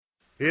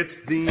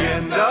It's the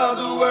end of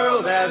the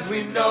world as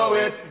we know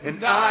it, and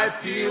I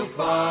feel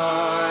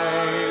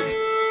fine.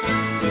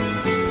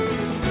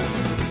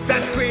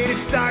 That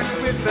creative starts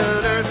with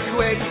an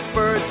earthquake,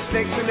 birds,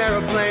 snakes, and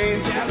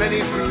aeroplanes.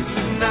 Many fruits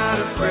and not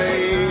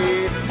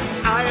afraid.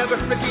 I have a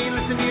freaking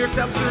listen to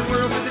yourself, third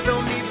world with its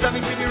own needs.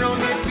 Loving to your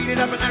own needs, beat it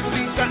up and act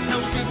beat. Got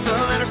no sleep,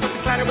 the ladder, something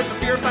clatter with the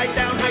fear, fight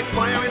down, hide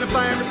fire in a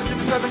fire.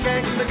 Mississippi Southern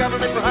gangs and the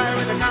government for hire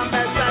in the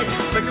combat site.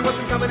 Spectre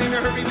wasn't coming in a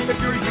hurry, leave a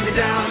fury, keep it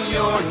down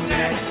your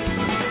neck.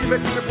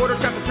 Investing reporter,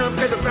 trap the jump,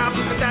 pay the crowd,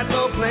 look at that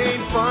low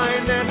plane,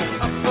 fine. Then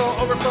upfall,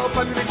 overflow,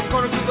 population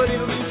corner, keep it in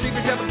a little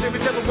secret,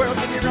 devil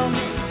world, in your own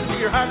needs.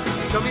 Your heart,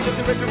 tell me that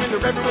the richer and the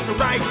reverend was the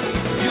right.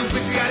 You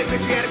patriotic,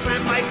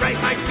 climb like right,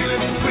 my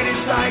feeling quit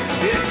inside.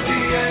 It's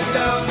the end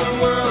of the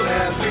world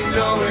as we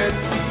know it.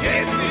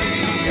 It's the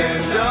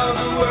end of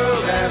the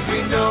world as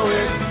we know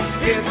it.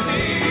 It's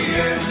the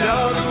end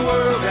of the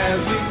world as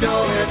we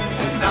know it,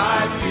 and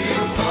I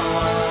feel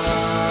fine.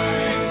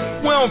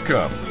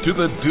 Welcome to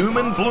the Doom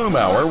and Bloom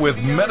Hour with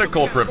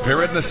medical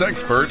preparedness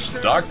experts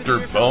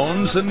Dr.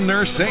 Bones and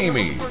Nurse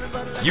Amy.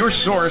 Your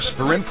source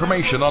for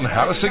information on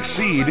how to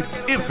succeed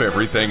if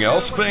everything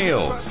else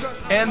fails.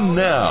 And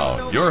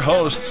now, your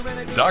hosts,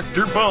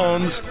 Dr.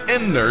 Bones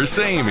and Nurse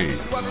Amy.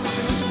 It's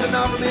the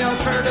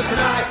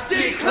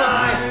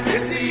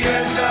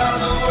end of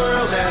the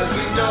world as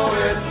we know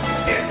it.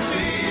 It's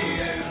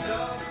the end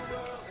of the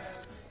world.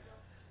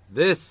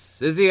 This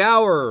is the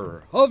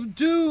hour of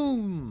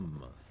Doom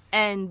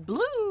and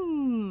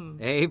Bloom.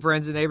 Hey,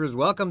 friends and neighbors,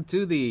 welcome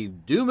to the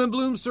Doom and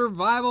Bloom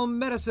Survival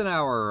Medicine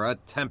Hour, a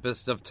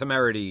tempest of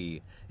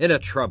temerity in a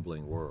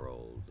troubling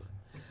world.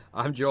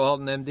 I'm Joe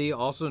Halton, MD,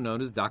 also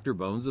known as Dr.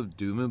 Bones of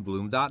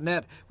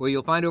doomandbloom.net, where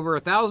you'll find over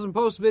 1,000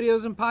 post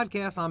videos and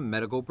podcasts on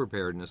medical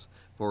preparedness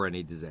for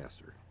any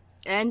disaster.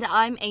 And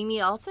I'm Amy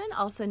Alton,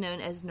 also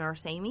known as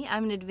Nurse Amy.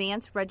 I'm an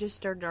advanced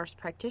registered nurse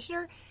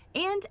practitioner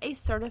and a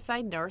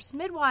certified nurse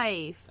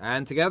midwife.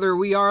 And together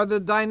we are the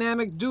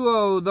dynamic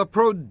duo, the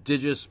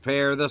prodigious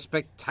pair, the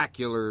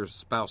spectacular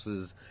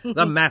spouses,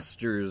 the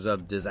masters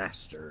of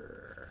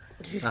disaster.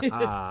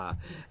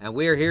 And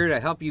we're here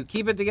to help you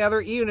keep it together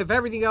even if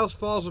everything else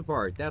falls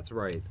apart. That's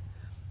right.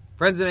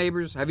 Friends and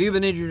neighbors, have you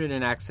been injured in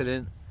an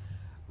accident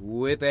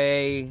with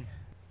a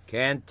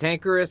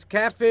cantankerous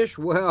catfish?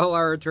 Well,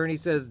 our attorney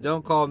says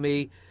don't call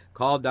me.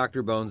 Call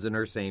Dr. Bones and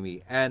Nurse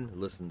Amy and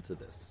listen to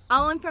this.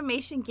 All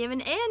information given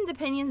and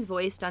opinions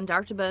voiced on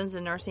Dr. Bones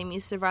and Nurse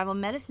Amy's Survival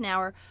Medicine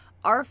Hour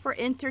are for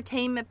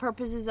entertainment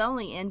purposes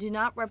only and do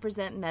not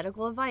represent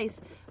medical advice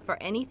for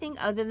anything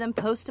other than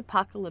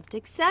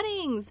post-apocalyptic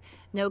settings.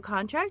 No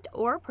contract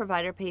or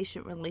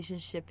provider-patient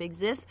relationship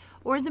exists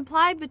or is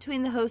implied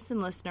between the hosts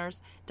and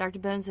listeners. Dr.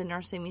 Bones and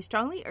Nurse Amy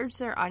strongly urge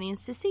their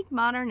audience to seek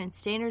modern and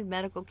standard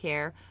medical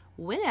care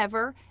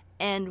whenever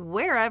and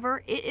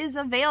wherever it is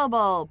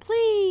available.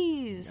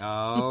 Please.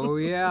 Oh,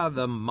 yeah,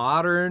 the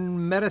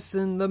modern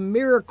medicine, the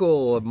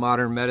miracle of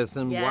modern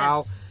medicine. Yes.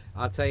 Wow.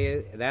 I'll tell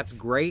you, that's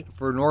great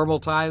for normal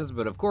times,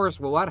 but of course,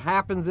 well, what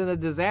happens in a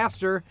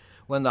disaster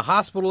when the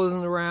hospital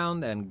isn't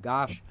around and,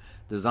 gosh,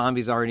 the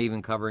zombies aren't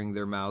even covering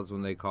their mouths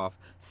when they cough?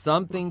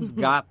 Something's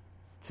got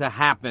to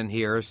happen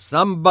here.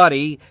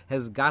 Somebody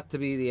has got to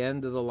be the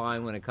end of the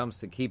line when it comes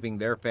to keeping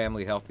their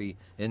family healthy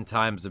in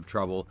times of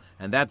trouble,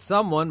 and that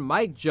someone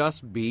might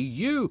just be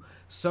you.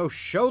 So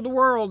show the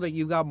world that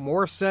you got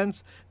more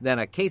sense than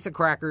a case of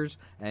crackers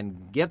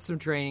and get some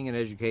training and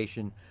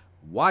education.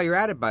 While you're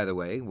at it, by the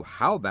way,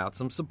 how about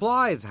some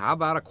supplies? How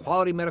about a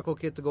quality medical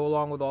kit to go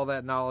along with all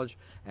that knowledge?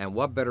 And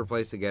what better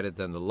place to get it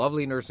than the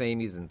lovely Nurse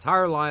Amy's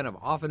entire line of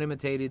often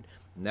imitated,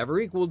 never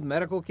equaled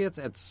medical kits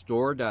at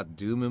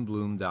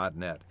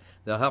store.doomandbloom.net.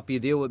 They'll help you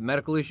deal with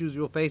medical issues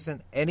you'll face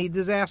in any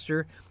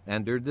disaster,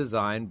 and they're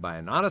designed by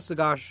an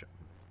honest-to-gosh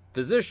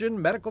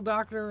physician, medical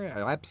doctor.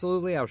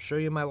 Absolutely, I'll show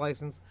you my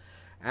license.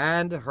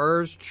 And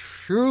hers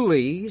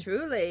truly,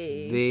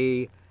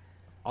 the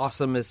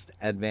awesomest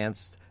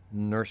advanced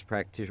nurse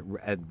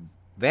practitioner,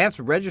 advanced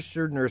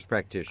registered nurse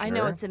practitioner. I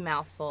know it's a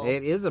mouthful.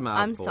 It is a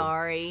mouthful. I'm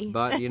sorry.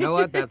 But you know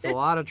what? That's a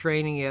lot of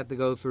training you have to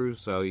go through,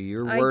 so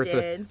you're worth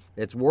it.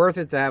 It's worth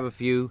it to have a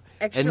few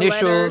extra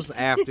initials letters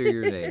after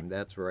your name.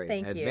 That's right.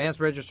 Thank you. Advanced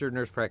registered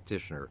nurse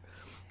practitioner.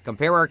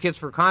 Compare our kits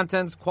for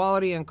contents,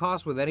 quality, and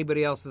cost with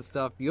anybody else's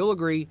stuff. You'll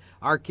agree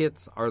our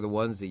kits are the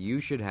ones that you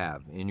should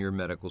have in your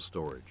medical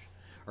storage.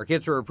 Our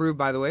kits are approved,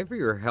 by the way, for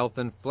your health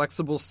and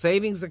flexible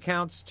savings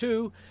accounts,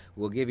 too.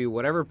 We'll give you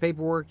whatever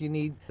paperwork you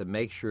need to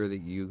make sure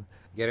that you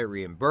get it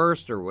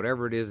reimbursed or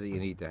whatever it is that you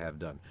need to have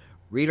done.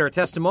 Read our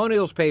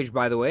testimonials page,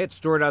 by the way, at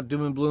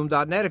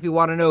store.doomandbloom.net if you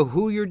want to know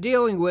who you're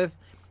dealing with.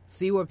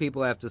 See what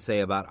people have to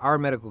say about our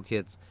medical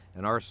kits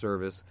and our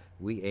service.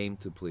 We aim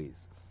to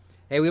please.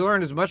 Hey, we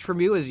learn as much from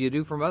you as you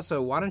do from us,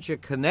 so why don't you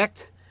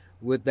connect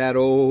with that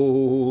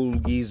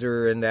old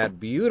geezer and that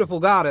beautiful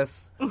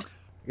goddess.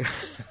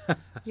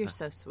 You're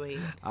so sweet.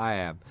 I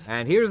am.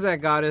 And here's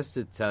that goddess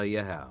to tell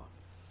you how.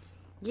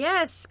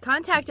 Yes,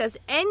 contact us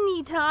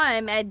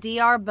anytime at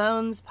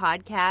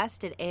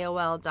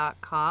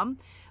drbonespodcast@aol.com.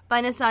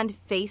 Find us on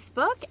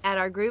Facebook at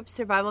our group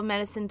Survival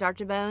Medicine,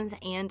 Dr. Bones,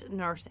 and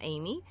Nurse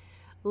Amy.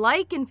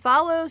 Like and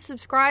follow,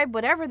 subscribe,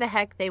 whatever the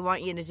heck they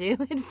want you to do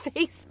in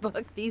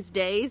Facebook these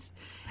days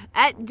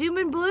at Doom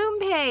and Bloom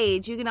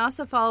page. You can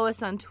also follow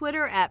us on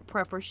Twitter at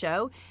Prepper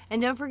Show.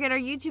 And don't forget our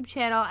YouTube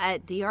channel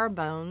at Dr.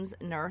 Bones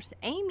Nurse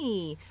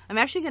Amy. I'm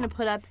actually going to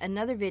put up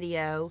another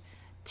video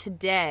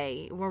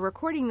today. We're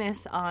recording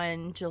this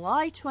on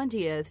July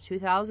 20th,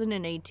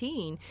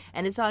 2018,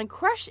 and it's on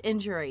crush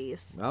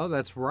injuries. Oh,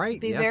 that's right.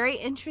 Be very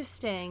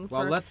interesting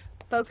for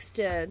folks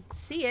to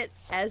see it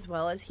as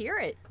well as hear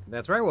it.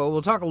 That's right. Well,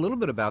 we'll talk a little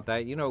bit about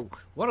that. You know,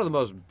 one of the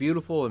most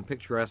beautiful and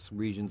picturesque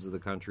regions of the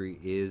country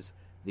is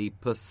the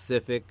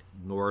Pacific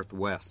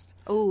Northwest.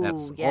 Oh,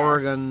 that's yes.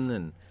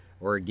 Oregon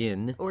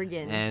Oregon.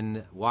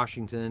 and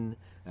Washington.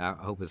 I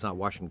hope it's not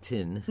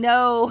Washington.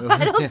 No,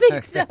 I don't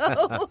think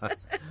so.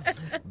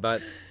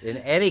 But in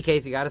any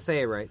case, you got to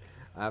say it right.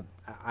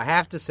 I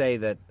have to say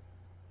that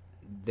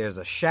there's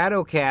a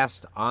shadow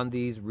cast on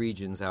these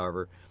regions,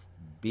 however,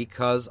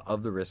 because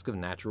of the risk of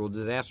natural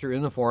disaster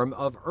in the form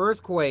of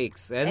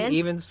earthquakes and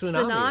even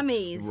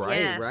tsunamis. Right,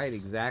 yes. Right,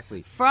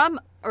 exactly.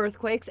 From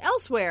earthquakes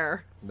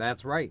elsewhere.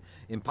 That's right.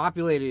 In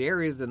populated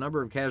areas, the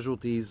number of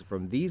casualties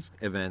from these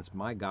events,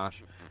 my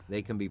gosh,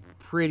 they can be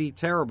pretty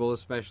terrible,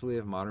 especially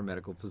if modern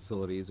medical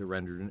facilities are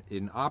rendered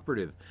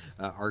inoperative.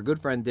 Our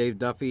good friend Dave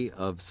Duffy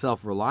of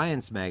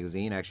Self-Reliance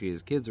magazine, actually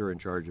his kids are in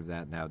charge of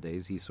that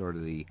nowadays. He's sort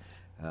of the...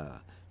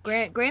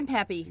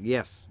 Grandpappy.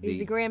 Yes. He's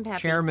the grandpappy.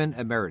 Chairman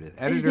emeritus,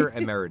 editor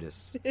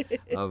emeritus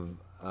of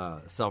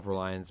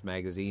Self-Reliance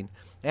magazine,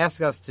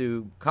 asked us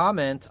to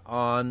comment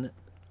on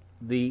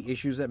the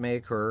issues that may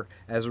occur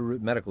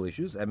medical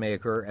issues that may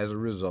occur as a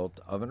result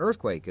of an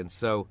earthquake. And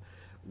so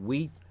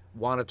we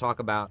want to talk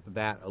about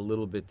that a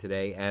little bit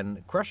today.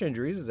 And crush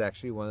injuries is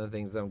actually one of the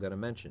things I'm going to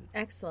mention.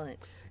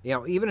 Excellent. You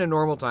know, even in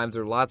normal times,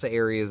 there are lots of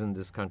areas in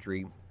this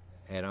country,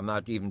 and I'm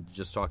not even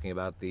just talking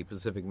about the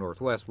Pacific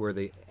Northwest, where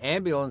the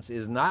ambulance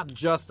is not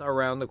just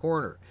around the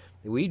corner.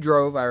 We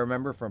drove, I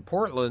remember, from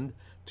Portland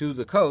to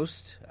the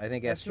coast, I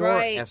think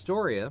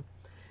Astoria,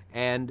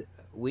 and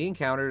we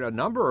encountered a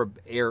number of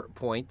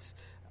points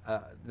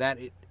that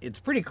it's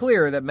pretty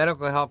clear that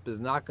medical help is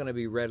not going to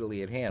be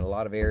readily at hand. A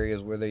lot of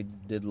areas where they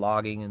did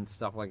logging and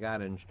stuff like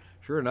that, and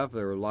sure enough,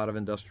 there were a lot of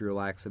industrial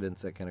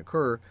accidents that can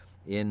occur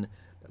in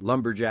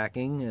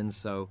lumberjacking, and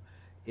so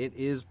it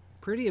is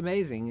pretty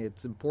amazing.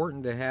 It's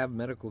important to have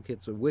medical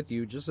kits with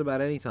you just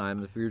about any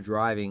time if you're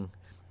driving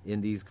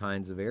in these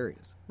kinds of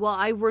areas. Well,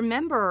 I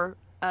remember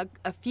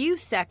a few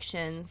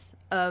sections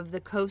of the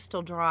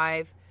coastal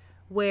drive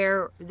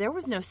where there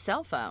was no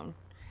cell phone.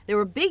 There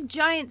were big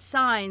giant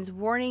signs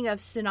warning of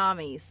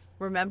tsunamis.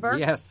 Remember?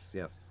 Yes.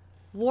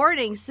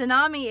 Warning,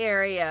 tsunami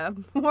area.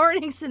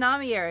 Warning,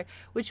 tsunami area.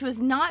 Which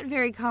was not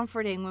very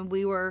comforting when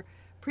we were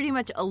pretty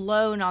much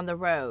alone on the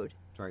road.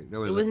 Right. It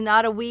was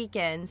not a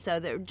weekend, so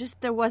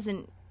there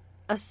wasn't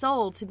a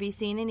soul to be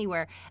seen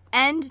anywhere.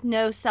 And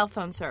no cell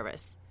phone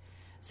service.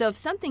 So if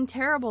something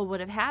terrible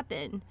would have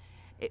happened,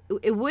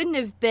 it wouldn't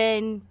have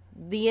been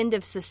the end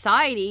of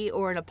society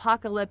or an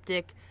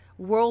apocalyptic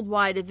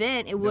worldwide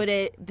event. It would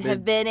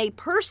have been a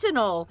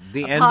personal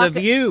end of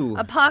you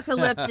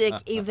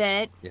apocalyptic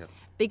event. Yes.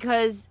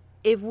 Because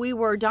if we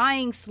were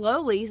dying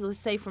slowly, let's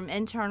say from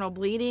internal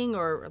bleeding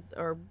or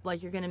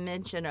like you're going to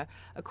mention a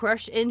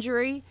crush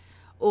injury,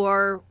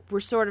 or we're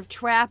sort of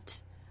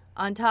trapped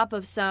on top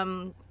of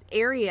some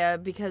area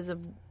because of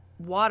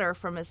water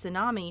from a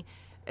tsunami,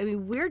 I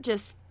mean, we're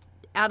just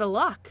out of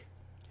luck.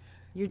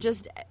 You're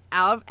just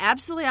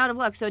absolutely out of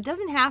luck. So it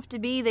doesn't have to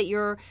be that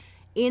you're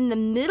in the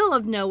middle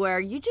of nowhere.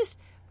 You just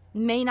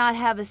may not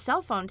have a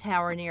cell phone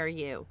tower near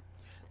you.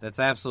 That's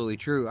absolutely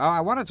true.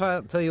 I want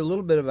to tell you a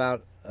little bit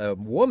about a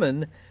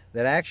woman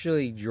that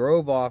actually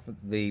drove off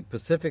the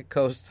Pacific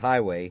Coast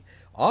Highway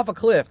off a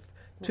cliff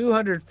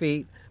 200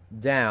 feet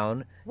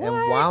down and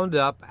wound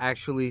up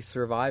actually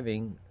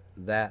surviving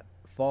that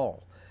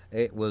fall.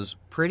 It was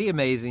pretty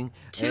amazing.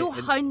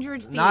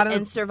 200 feet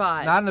and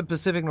survived. Not in the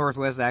Pacific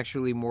Northwest,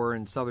 actually more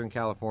in Southern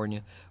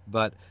California.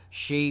 But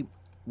she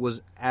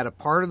was at a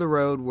part of the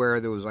road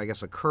where there was, I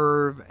guess, a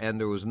curve, and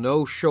there was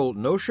no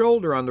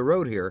shoulder on the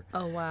road here.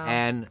 Oh, wow.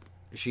 And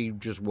she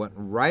just went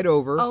right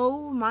over.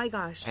 Oh, my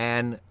gosh.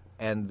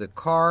 And the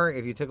car,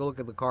 if you take a look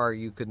at the car,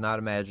 you could not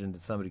imagine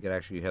that somebody could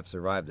actually have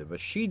survived it. But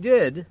she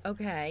did.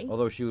 Okay.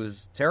 Although she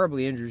was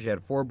terribly injured. She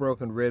had 4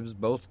 broken ribs,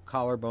 both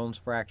collarbones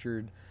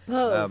fractured.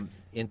 Both.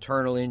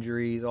 Internal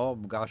injuries, all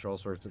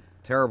sorts of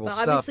terrible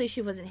stuff. Obviously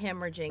she wasn't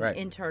hemorrhaging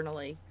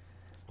internally.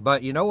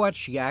 But you know what?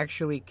 She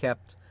actually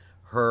kept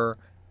her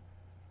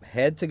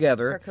head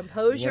together. Her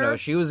composure. You know,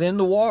 she was in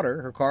the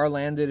water. Her car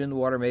landed in the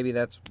water. Maybe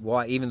that's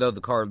why, even though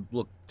the car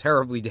looked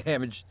terribly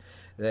damaged,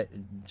 that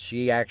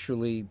she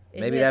actually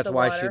maybe that's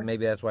why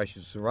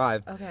she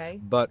survived. Okay.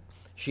 But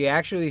she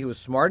actually was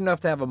smart enough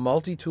to have a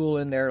multi-tool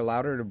in there,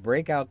 allowed her to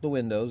break out the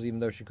windows, even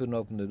though she couldn't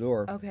open the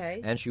door.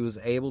 Okay. And she was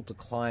able to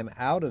climb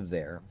out of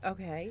there.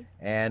 Okay.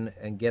 And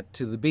get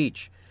to the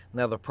beach.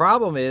 Now, the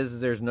problem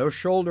is there's no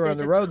shoulder on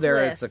the road there.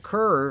 It's a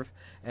curve.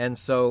 And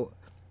so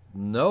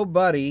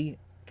nobody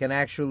can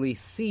actually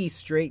see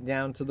straight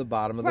down to the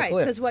bottom of the Right,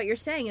 cliff. because what you're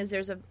saying is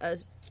there's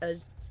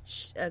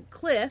a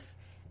cliff,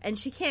 and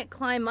she can't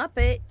climb up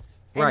it,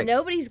 and Right.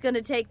 nobody's going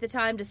to take the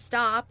time to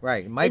stop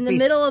Right. It might in the be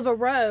middle of a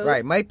road.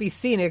 Right, might be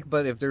scenic,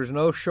 but if there's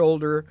no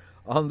shoulder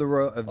on the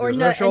road, if Or there's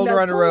no- no and shoulder no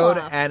on the road,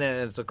 pull-off. and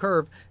it's a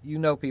curve,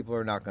 people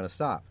are not going to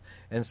stop.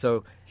 And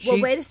so she,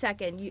 Well, wait a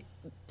second.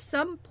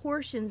 Some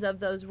portions of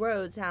those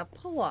roads have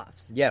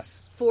pull-offs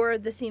yes, for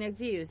the scenic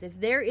views. If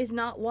there is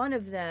not one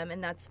of them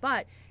in that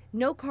spot,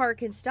 no car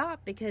can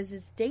stop because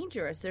it's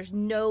dangerous. There's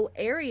no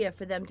area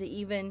for them to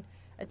even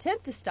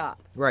attempt to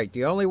stop. right.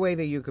 The only way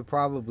that you could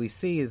probably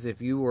see is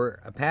if you were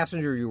a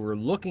passenger, you were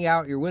looking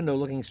out your window,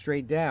 looking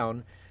straight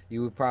down,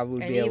 you would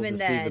probably And be able even to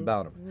then, see the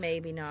bottom.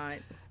 maybe not.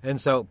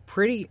 And so,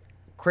 pretty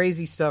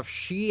crazy stuff.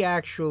 She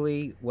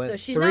actually went So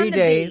she's 3 on the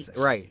days. beach.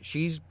 Right.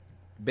 She's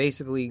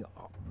basically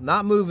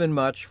not moving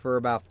much for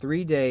about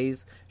 3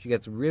 days. She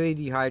gets really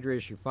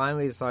dehydrated. She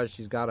finally decides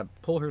she's got to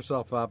pull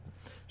herself up.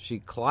 She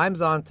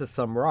climbs onto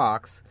some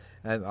rocks,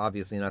 and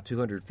obviously not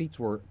 200 feet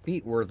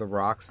worth of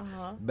rocks,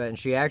 but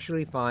she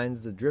actually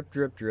finds the drip,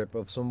 drip, drip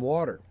of some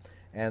water.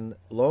 And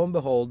lo and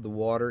behold, the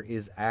water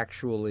is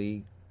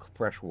actually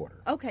fresh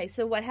water. Okay,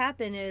 so what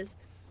happened is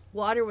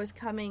water was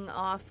coming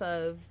off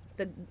of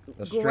the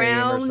A stream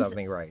ground, or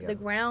something, right? Yeah. the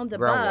ground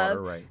Groundwater,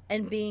 above, right.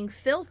 and being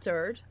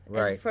filtered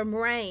Right. from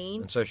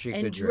rain, And so she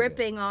and could drink it.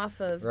 dripping off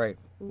of. Right.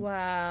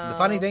 Wow. The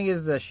funny thing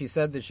is that she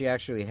said that she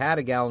actually had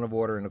a gallon of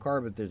water in the car,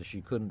 but that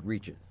she couldn't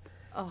reach it.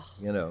 Oh.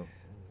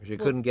 She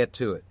couldn't get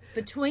to it.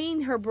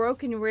 Between her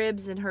broken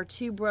ribs and her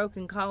 2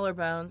 broken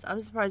collarbones,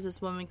 I'm surprised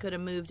this woman could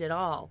have moved at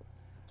all.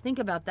 Think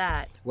about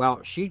that.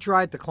 Well, she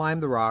tried to climb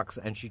the rocks,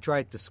 and she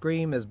tried to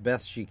scream as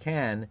best she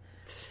can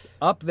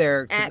up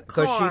there At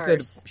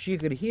because she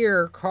could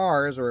hear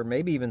cars or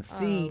maybe even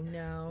see Oh,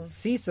 no.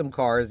 see some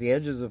cars, the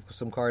edges of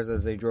some cars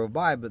as they drove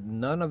by, but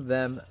none of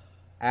them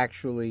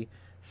actually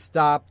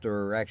stopped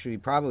or actually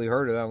probably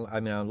heard it. I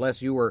mean,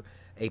 unless you were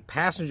a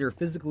passenger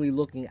physically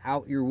looking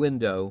out your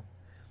window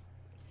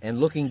and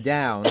looking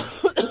down,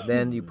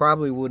 then you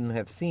probably wouldn't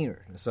have seen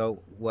her.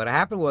 So what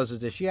happened was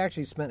that she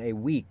actually spent a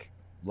week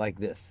like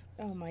this.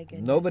 Oh, my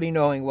goodness. Nobody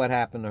knowing what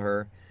happened to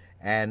her,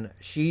 and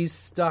she's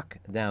stuck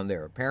down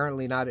there.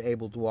 Apparently not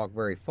able to walk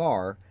very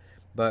far,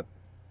 but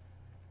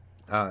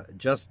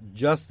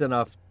just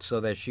enough so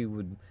that she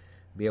would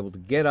be able to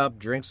get up,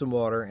 drink some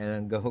water, and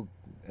then go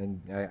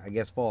and I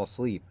guess fall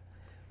asleep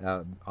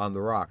on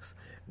the rocks.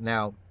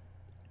 Now,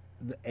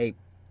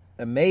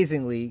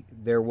 amazingly,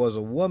 there was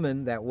a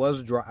woman that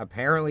was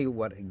apparently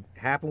what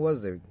happened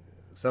was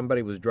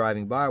somebody was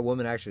driving by. A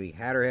woman actually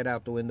had her head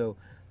out the window,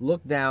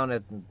 looked down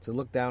at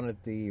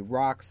the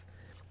rocks,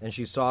 and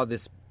she saw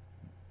this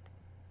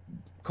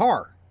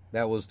car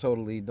that was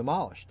totally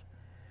demolished.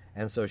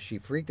 And so she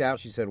freaked out.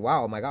 She said,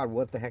 "Wow, oh my God,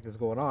 what the heck is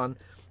going on?"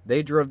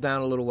 They drove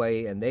down a little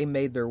way, and they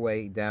made their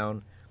way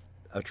down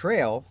a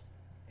trail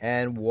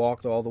and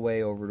walked all the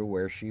way over to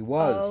where she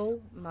was.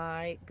 Oh,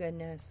 my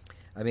goodness.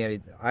 I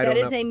mean, I don't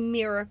know. That is a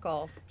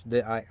miracle.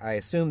 I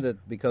assume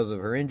that because of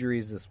her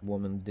injuries, this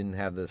woman didn't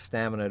have the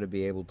stamina to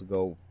be able to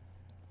go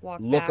Walk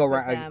look back with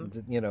around,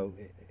 them.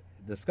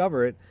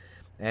 discover it.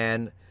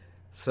 And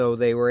so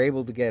they were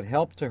able to get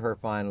help to her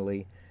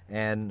finally,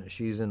 and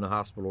she's in the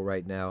hospital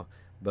right now,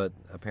 but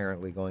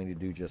apparently going to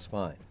do just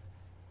fine.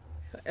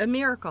 A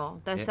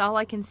miracle. That's all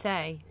I can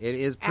say. It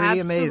is pretty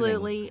amazing.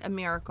 Absolutely a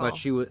miracle.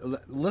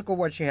 But look at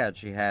what she had.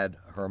 She had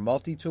her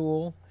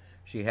multi-tool.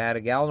 She had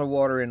a gallon of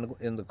water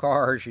in the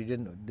car. She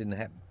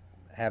didn't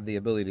have the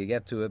ability to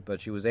get to it, but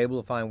she was able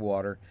to find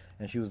water,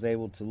 and she was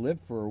able to live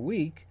for a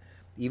week,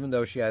 even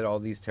though she had all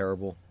these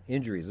terrible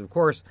injuries. Of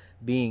course,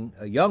 being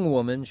a young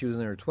woman, she was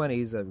in her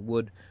 20s, that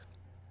would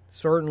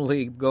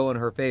certainly go in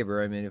her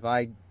favor. I mean, if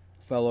I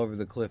fell over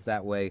the cliff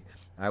that way,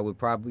 you'd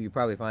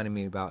probably find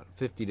me about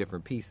 50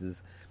 different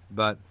pieces,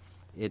 but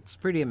it's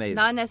pretty amazing.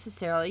 Not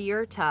necessarily.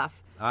 You're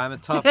tough. I'm a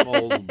tough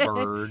old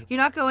bird. You're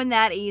not going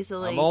that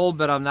easily. I'm old,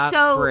 but I'm not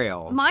so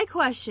frail. My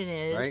question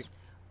is, Right?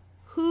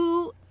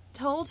 who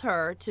told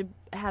her to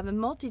have a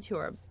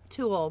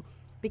multi-tool?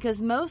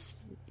 Because most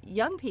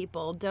young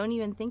people don't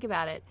even think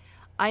about it.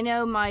 I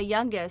know my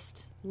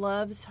youngest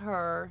loves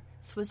her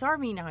Swiss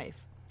Army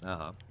knife.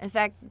 Uh-huh. In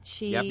fact,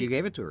 You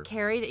gave it to her.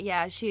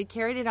 She had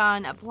carried it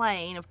on a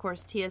plane. Of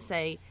course,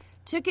 TSA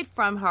took it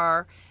from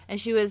her, and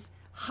she was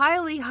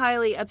highly,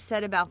 highly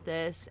upset about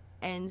this.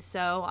 And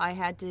so I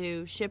had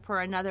to ship her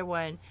another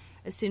one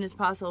as soon as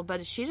possible.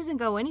 But she doesn't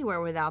go anywhere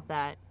without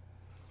that.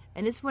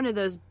 And it's one of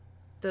those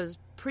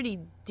pretty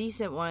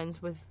decent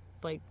ones with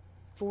like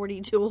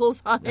 40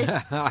 tools on it.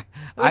 I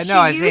Well, know.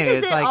 I've she seen it.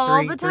 uses It's it like all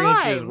 3 the 3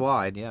 inches time.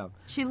 wide. Yeah.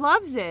 She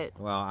loves it.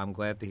 Well, I'm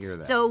glad to hear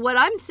that. So what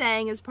I'm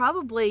saying is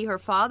probably her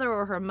father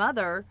or her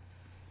mother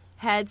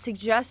had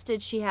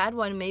suggested she had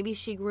one. Maybe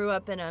she grew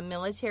up in a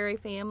military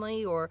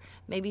family, or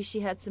maybe she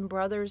had some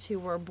brothers who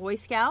were Boy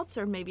Scouts,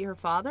 or maybe her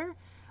father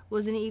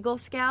was an Eagle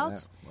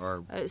Scout. Yeah,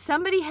 or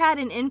somebody had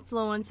an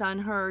influence on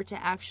her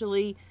to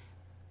actually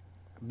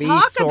be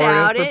talk sort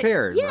about of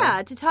prepared. it. Yeah,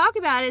 right? to talk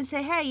about it and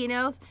say, hey,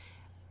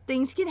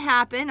 things can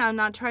happen. I'm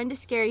not trying to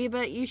scare you,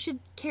 but you should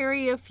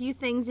carry a few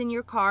things in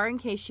your car in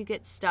case you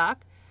get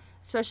stuck,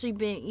 especially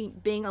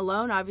being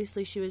alone.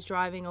 Obviously, she was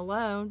driving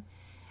alone.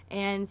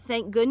 And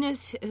thank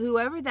goodness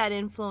whoever that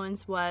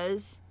influence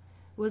was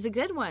a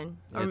good one.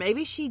 Or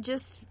maybe she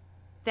just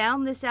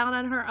found this out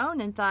on her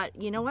own and thought,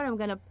 you know what, I'm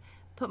going to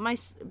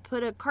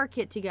put a car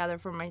kit together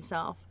for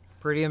myself.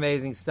 Pretty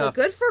amazing stuff.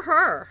 But good for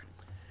her.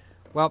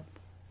 Well,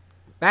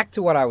 back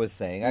to what I was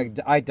saying.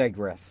 I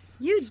digress.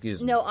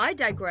 Excuse me. No, I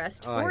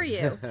digressed for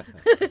you.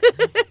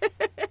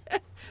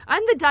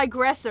 I'm the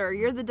digressor.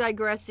 You're the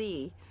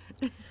digressee.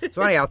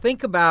 So anyhow,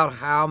 think about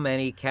how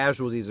many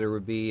casualties there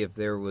would be if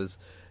there was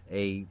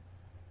a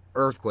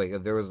earthquake.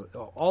 If there was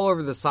all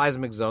over the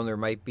seismic zone, there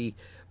might be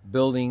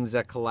buildings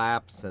that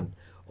collapse and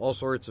all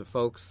sorts of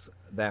folks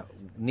that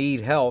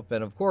need help.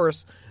 And of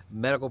course,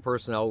 medical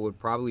personnel would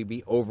probably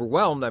be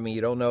overwhelmed. I mean,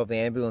 you don't know if the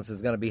ambulance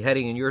is going to be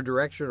heading in your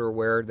direction or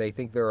where they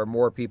think there are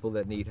more people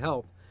that need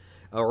help.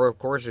 Or of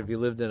course, if you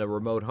lived in a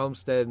remote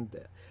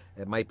homestead,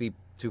 it might be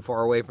too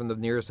far away from the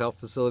nearest health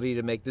facility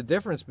to make the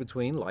difference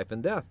between life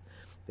and death.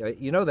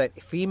 You know that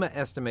FEMA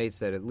estimates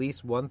that at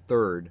least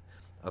 1/3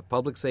 of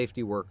public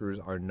safety workers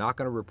are not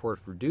going to report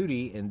for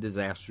duty in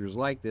disasters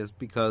like this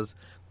because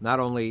not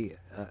only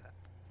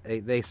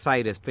they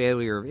cite a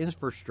failure of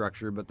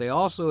infrastructure, but they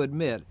also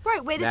admit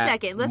Wait a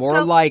second. Let's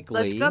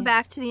go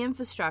back to the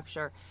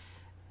infrastructure.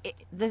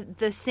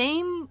 The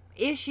same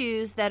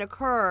issues that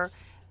occur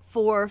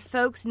for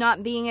folks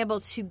not being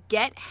able to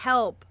get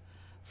help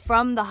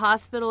from the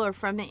hospital or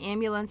from the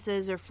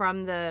ambulances or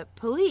from the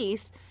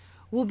police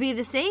will be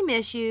the same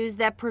issues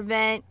that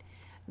prevent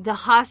the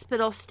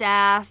hospital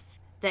staff,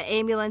 the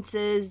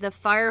ambulances, the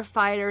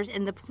firefighters,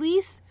 and the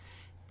police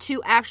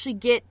to actually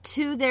get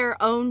to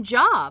their own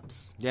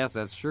jobs. Yes,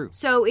 that's true.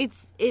 So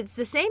it's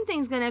the same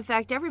thing's going to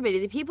affect everybody.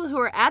 The people who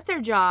are at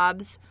their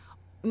jobs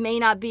may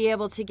not be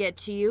able to get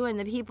to you, and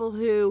the people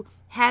who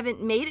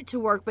haven't made it to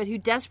work but who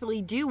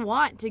desperately do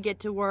want to get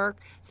to work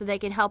so they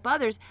can help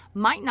others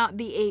might not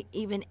be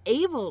even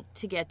able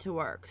to get to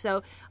work.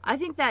 So I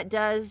think that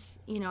does,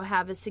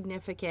 have a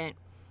significant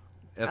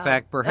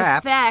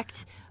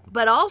effect,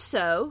 but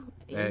also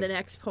the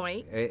next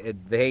point,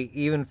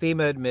 even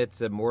FEMA admits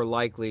that more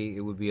likely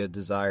it would be a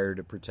desire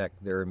to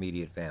protect their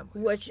immediate families,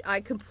 which I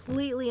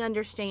completely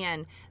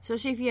understand,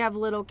 especially if you have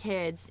little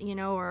kids,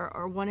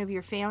 or one of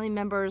your family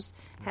members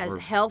has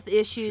health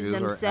issues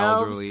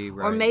themselves, elderly,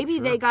 right, or maybe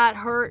sure. they got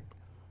hurt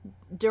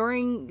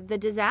during the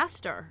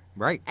disaster,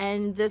 right?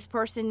 And this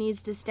person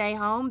needs to stay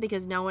home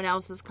because no one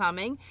else is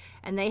coming,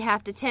 and they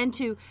have to tend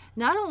to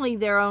not only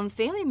their own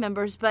family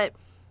members, but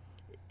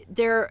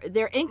their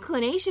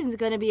inclination is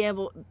going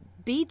to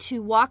be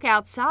to walk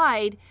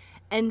outside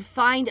and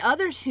find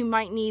others who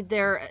might need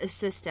their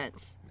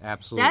assistance.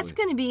 Absolutely. That's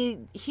going to be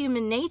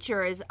human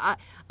nature. Is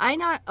I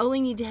not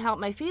only need to help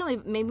my family,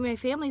 but maybe my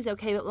family's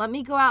okay, but let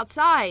me go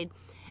outside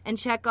and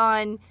check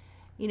on,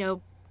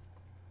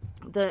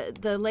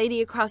 the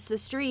lady across the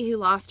street who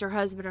lost her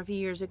husband a few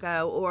years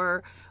ago,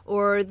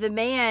 or the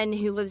man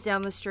who lives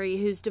down the street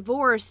who's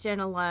divorced and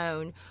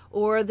alone,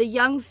 or the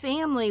young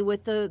family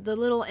with the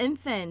little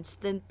infants,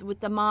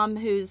 with the mom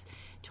who's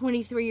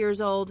 23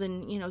 years old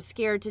and,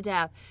 scared to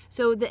death.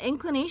 So the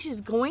inclination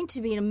is going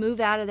to be to move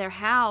out of their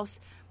house,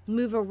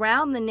 move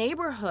around the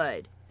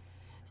neighborhood.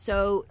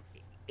 So,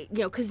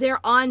 because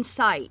they're on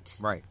site.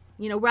 Right.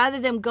 Rather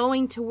than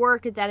going to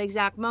work at that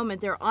exact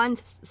moment, they're on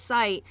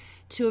site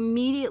to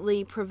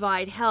immediately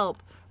provide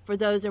help for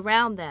those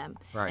around them.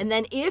 Right. And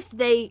then if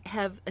they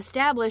have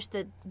established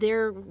that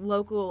their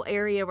local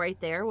area right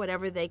there,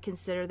 whatever they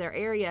consider their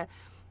area,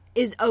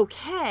 is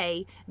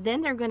okay,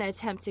 then they're going to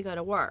attempt to go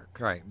to work.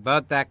 Right,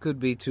 but that could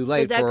be too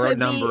late for a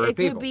number of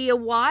people. It could be a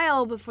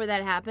while before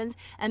that happens,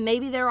 and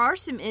maybe there are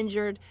some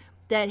injured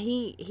that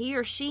he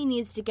or she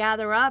needs to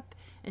gather up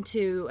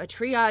into a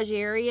triage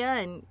area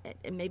and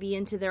maybe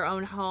into their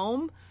own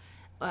home,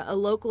 a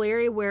local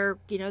area where,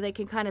 they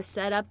can kind of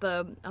set up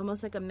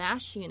almost like a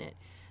MASH unit.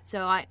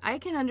 So I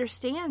can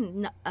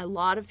understand a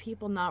lot of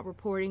people not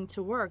reporting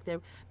to work.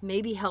 They're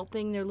maybe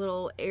helping their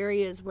little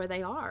areas where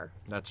they are.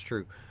 That's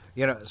true.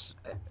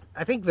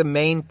 I think the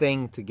main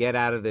thing to get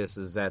out of this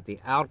is that the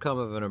outcome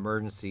of an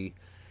emergency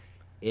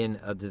in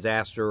a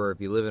disaster, or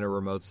if you live in a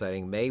remote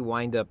setting, may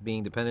wind up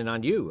being dependent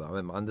on you,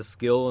 on the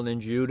skill and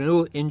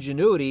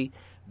ingenuity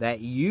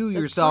that you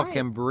yourself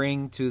can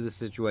bring to the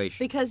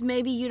situation. Because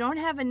maybe you don't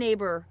have a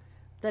neighbor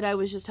that I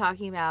was just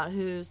talking about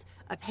who's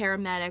a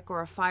paramedic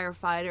or a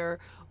firefighter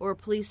or a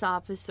police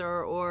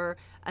officer or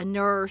a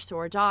nurse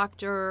or a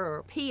doctor or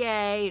a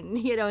PA, and,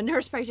 a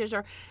nurse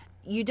practitioner.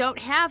 You don't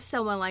have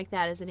someone like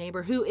that as a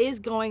neighbor who is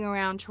going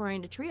around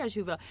trying to triage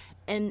people,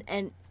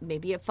 and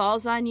maybe it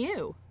falls on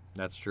you.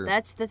 That's true.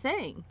 That's the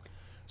thing.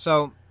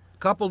 So,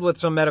 coupled with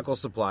some medical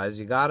supplies,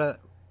 you got to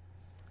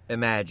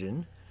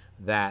imagine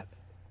that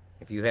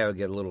if you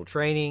get a little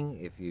training,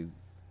 if you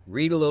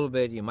read a little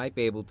bit, you might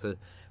be able to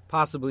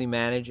possibly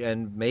manage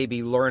and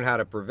maybe learn how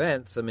to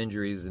prevent some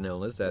injuries and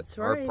illness that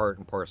are part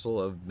and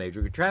parcel of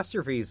major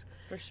catastrophes.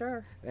 For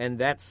sure. And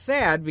that's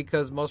sad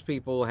because most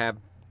people have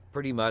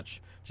pretty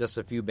much just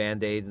a few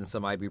Band-Aids and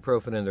some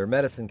ibuprofen in their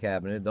medicine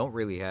cabinet, don't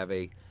really have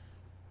a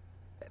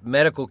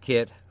medical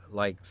kit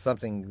like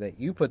something that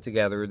you put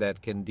together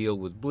that can deal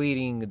with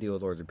bleeding, can deal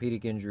with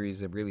orthopedic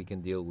injuries, and really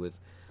can deal with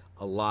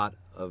a lot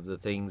of the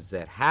things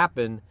that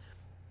happen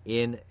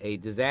in a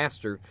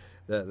disaster.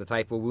 The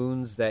type of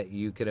wounds that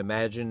you can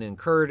imagine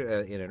incurred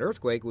in an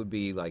earthquake would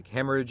be like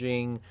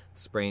hemorrhaging,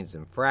 sprains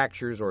and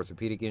fractures,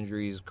 orthopedic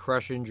injuries,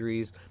 crush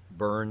injuries,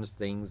 burns,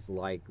 things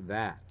like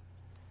that.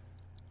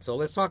 So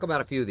let's talk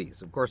about a few of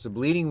these. Of course, the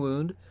bleeding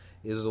wound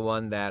is the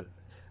one that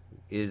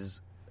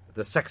is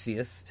the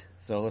sexiest.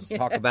 So let's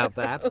talk about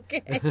that.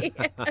 Okay.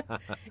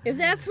 If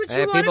that's what you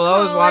want to call it. People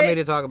always want me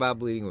to talk about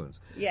bleeding wounds.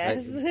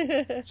 Yes.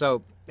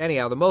 So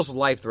anyhow, the most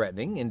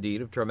life-threatening,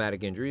 indeed, of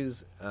traumatic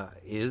injuries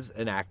is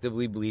an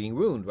actively bleeding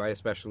wound, right?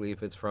 Especially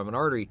if it's from an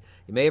artery.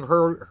 You may have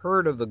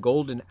heard of the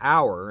golden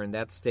hour, and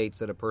that states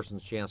that a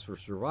person's chance for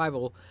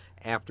survival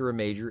after a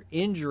major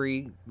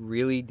injury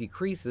really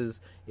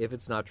decreases if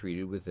it's not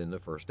treated within the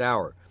first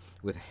hour.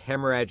 With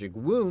hemorrhagic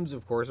wounds,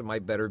 of course, it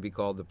might better be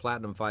called the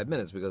platinum 5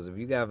 minutes, because if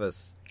you have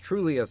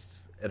truly an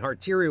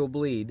arterial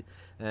bleed,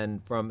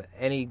 and from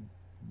any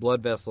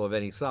blood vessel of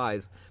any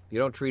size, if you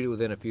don't treat it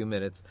within a few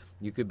minutes,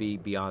 you could be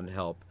beyond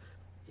help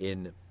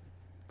in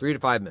 3 to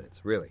 5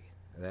 minutes, really.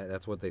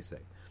 That's what they say.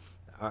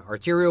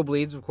 Arterial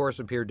bleeds, of course,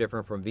 appear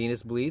different from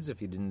venous bleeds,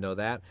 if you didn't know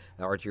that.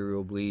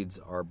 Arterial bleeds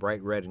are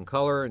bright red in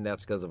color, and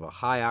that's because of a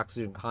high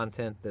oxygen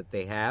content that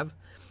they have.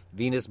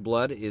 Venous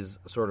blood is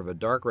sort of a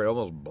dark red,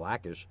 almost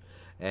blackish.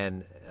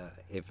 And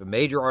if a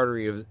major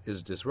artery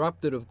is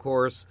disrupted, of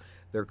course,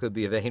 there could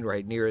be a vein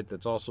right near it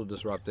that's also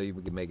disrupted.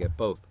 We may get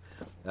both.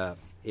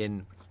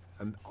 In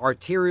an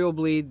arterial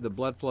bleed, the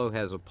blood flow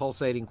has a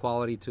pulsating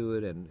quality to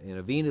it, and in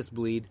a venous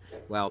bleed,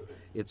 well,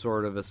 it's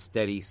sort of a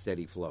steady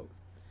flow.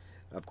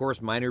 Of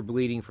course, minor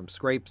bleeding from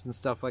scrapes and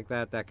stuff like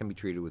that can be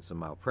treated with some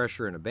mild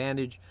pressure and a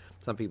bandage.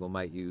 Some people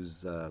might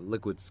use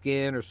liquid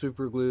skin or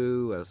super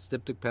glue, a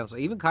styptic pencil,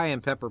 even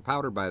cayenne pepper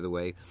powder, by the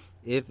way,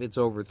 if it's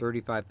over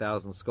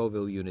 35,000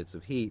 Scoville units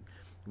of heat,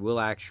 will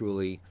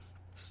actually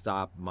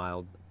stop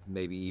mild,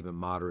 maybe even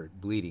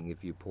moderate bleeding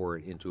if you pour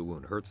it into a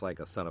wound. It hurts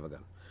like a son of a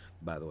gun,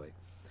 by the way.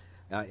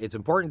 It's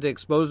important to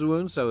expose the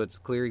wound so it's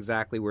clear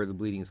exactly where the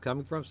bleeding is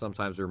coming from.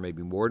 Sometimes there may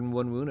be more than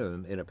one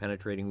wound. In a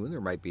penetrating wound,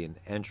 there might be an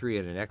entry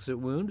and an exit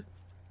wound,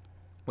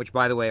 which,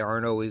 by the way,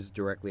 aren't always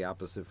directly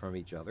opposite from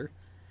each other.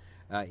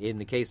 In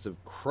the case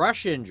of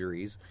crush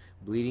injuries,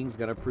 bleeding is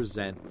going to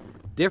present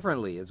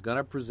differently. It's going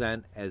to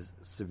present as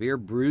severe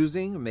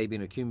bruising, maybe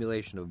an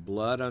accumulation of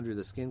blood under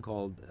the skin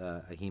called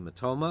a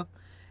hematoma,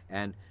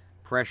 and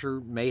pressure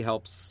may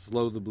help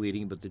slow the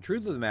bleeding. But the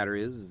truth of the matter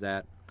is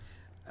that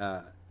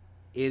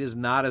it is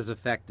not as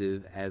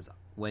effective as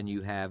when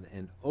you have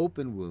an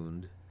open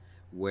wound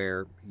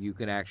where you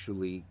can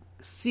actually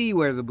see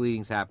where the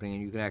bleeding's happening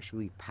and you can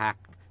actually pack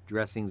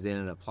dressings in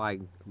and apply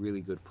really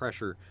good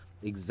pressure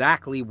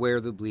exactly where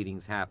the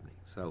bleeding's happening.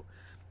 So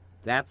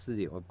that's the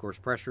deal. Of course,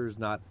 pressure is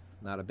not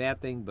a bad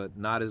thing, but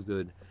not as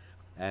good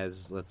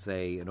as, let's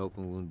say, an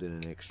open wound in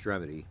an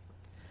extremity.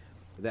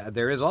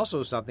 There is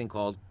also something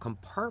called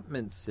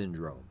compartment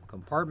syndrome.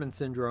 Compartment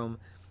syndrome,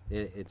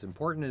 it's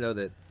important to know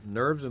that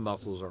nerves and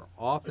muscles are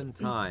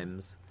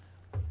oftentimes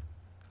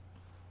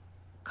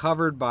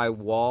covered by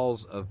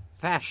walls of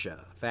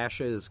fascia.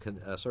 Fascia is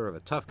sort of a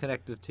tough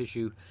connective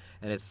tissue,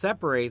 and it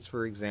separates,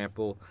 for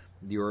example,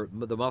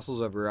 the muscles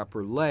of your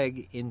upper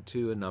leg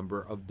into a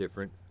number of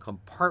different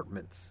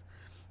compartments.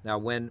 Now,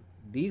 when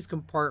these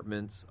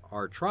compartments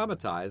are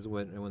traumatized,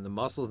 when the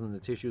muscles and the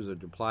tissues are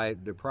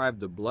deprived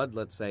of blood,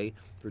 let's say,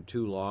 for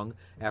too long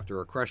after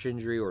a crush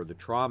injury or the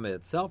trauma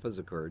itself has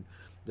occurred,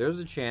 there's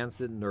a chance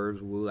that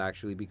nerves will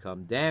actually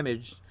become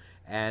damaged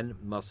and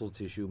muscle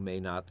tissue may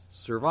not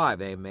survive.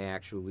 They may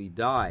actually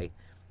die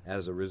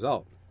as a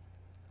result.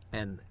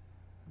 And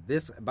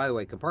this, by the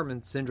way,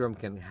 compartment syndrome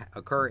can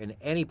occur in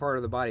any part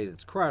of the body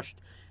that's crushed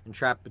and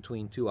trapped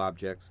between two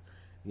objects,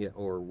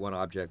 or one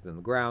object in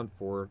the ground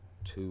for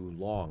too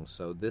long.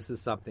 So this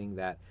is something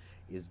that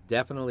is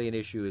definitely an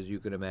issue, as you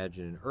can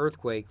imagine, in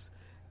earthquakes,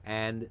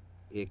 and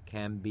it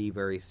can be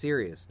very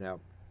serious. Now,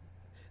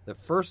 the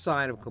first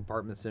sign of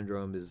compartment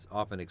syndrome is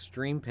often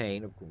extreme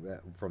pain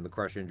from the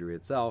crush injury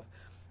itself,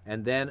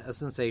 and then a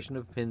sensation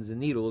of pins and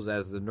needles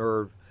as the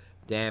nerve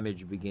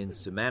damage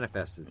begins to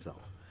manifest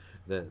itself.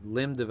 The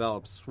limb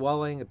develops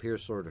swelling,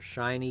 appears sort of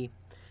shiny,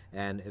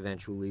 and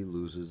eventually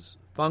loses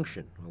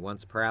function.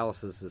 Once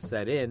paralysis is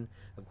set in,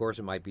 of course,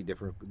 it might be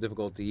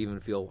difficult to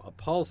even feel a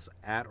pulse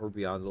at or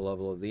beyond the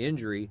level of the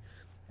injury,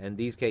 and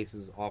these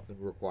cases often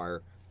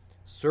require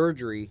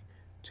surgery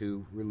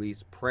to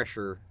release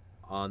pressure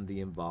on the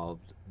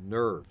involved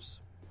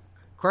nerves.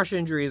 Crush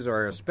injuries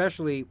are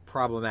especially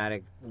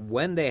problematic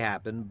when they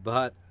happen,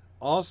 but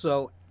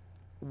also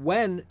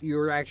when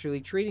you're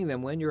actually treating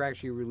them, when you're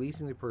actually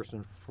releasing the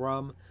person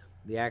from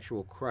the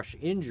actual crush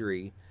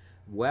injury,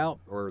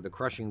 or the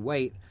crushing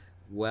weight,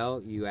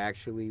 you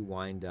actually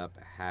wind up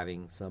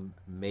having some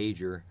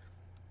major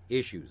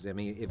issues. I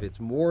mean, if it's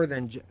more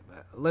than,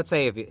 let's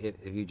say if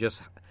you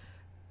just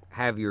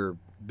have your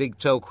big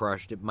toe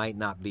crushed, it might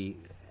not be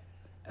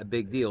a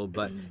big deal.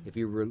 But if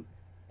you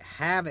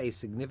have a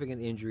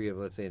significant injury of,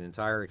 let's say, an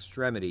entire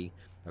extremity,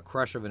 a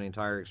crush of an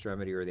entire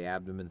extremity or the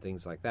abdomen,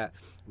 things like that,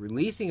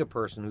 releasing a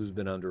person who's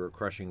been under a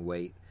crushing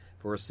weight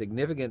for a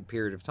significant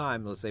period of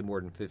time, let's say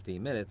more than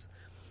 15 minutes,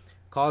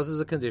 causes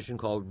a condition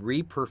called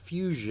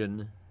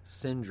reperfusion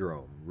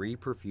syndrome.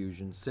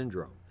 Reperfusion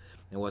syndrome.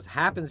 And what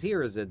happens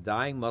here is that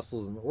dying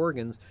muscles and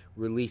organs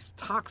release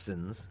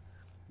toxins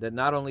that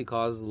not only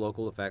cause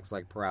local effects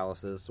like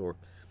paralysis or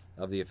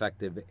of the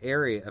affected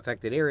area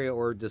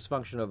or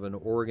dysfunction of an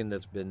organ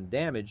that's been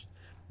damaged,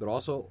 but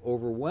also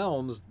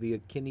overwhelms the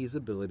kidney's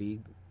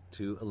ability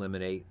to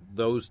eliminate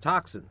those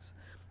toxins.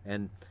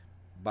 And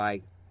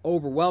by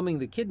overwhelming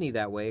the kidney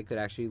that way, it could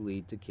actually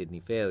lead to kidney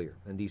failure.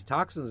 And these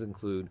toxins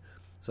include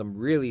some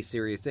really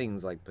serious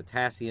things like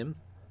potassium.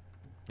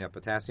 You have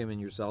potassium in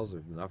your cells.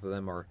 If enough of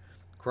them are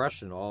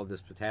crushed and all of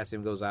this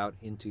potassium goes out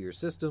into your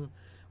system,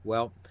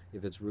 well,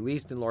 if it's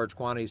released in large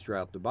quantities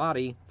throughout the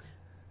body,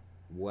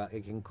 well,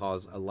 it can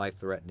cause a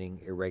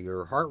life-threatening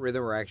irregular heart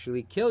rhythm or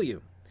actually kill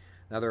you.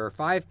 Now, there are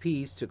 5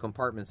 P's to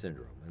compartment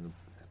syndrome. And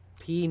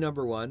P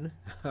number 1,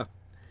 the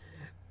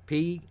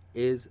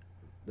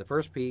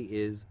first P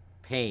is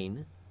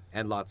pain,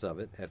 and lots of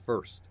it at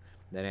first.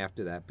 Then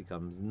after that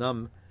becomes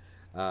numb.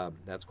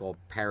 That's called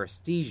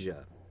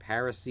paresthesia.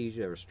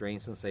 Paresthesia are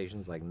strange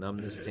sensations like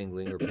numbness,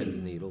 tingling, or pins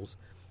and needles.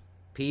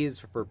 P is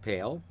for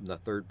pale, the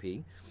third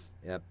P.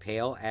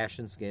 Pale,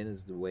 ashen skin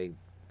is the way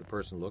the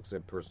person looks, a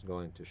person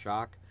going to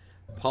shock.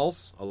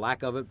 Pulse, a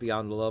lack of it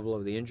beyond the level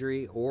of the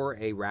injury, or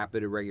a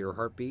rapid irregular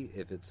heartbeat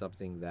if it's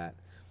something that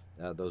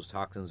those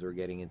toxins are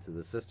getting into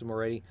the system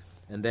already.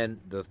 And then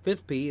the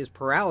 5th P is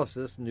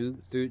paralysis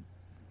due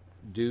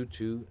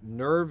to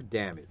nerve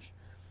damage.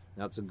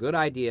 Now, it's a good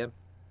idea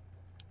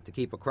to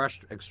keep a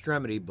crushed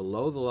extremity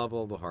below the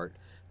level of the heart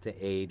to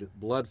aid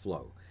blood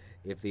flow.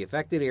 If the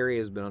affected area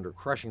has been under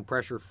crushing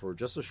pressure for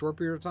just a short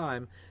period of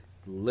time,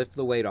 lift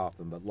the weight off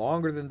them. But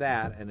longer than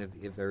that, and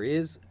if there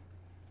is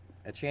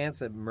a chance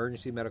that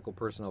emergency medical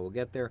personnel will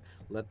get there,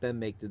 let them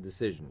make the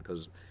decision.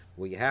 Because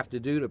what you have to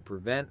do to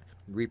prevent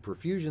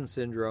reperfusion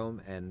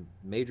syndrome and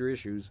major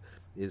issues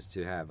is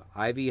to have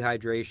IV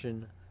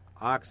hydration,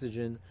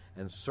 oxygen,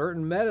 and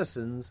certain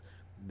medicines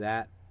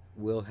that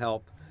will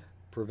help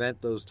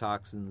prevent those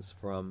toxins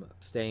from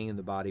staying in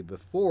the body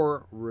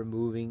before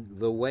removing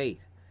the weight.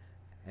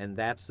 And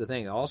that's the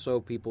thing. Also,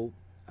 people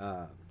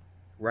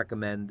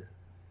recommend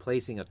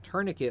placing a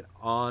tourniquet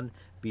on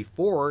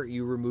before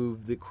you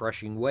remove the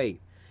crushing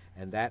weight,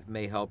 and that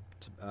may help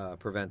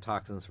prevent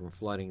toxins from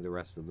flooding the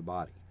rest of the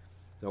body.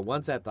 So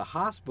once at the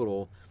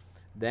hospital,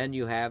 then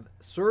you have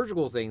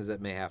surgical things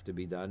that may have to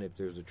be done. If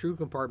there's a true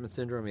compartment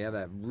syndrome, you have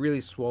that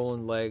really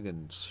swollen leg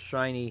and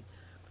shiny,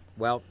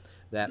 well,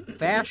 that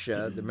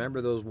fascia,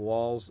 remember those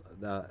walls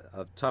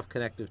of tough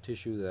connective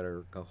tissue that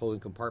are holding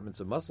compartments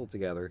of muscle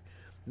together,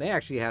 may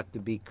actually have to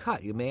be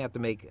cut. You may have to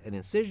make an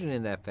incision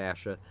in that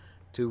fascia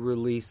to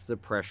release the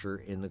pressure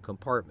in the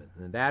compartment.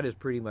 And that is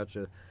pretty much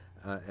an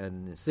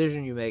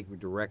incision you make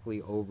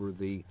directly over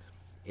the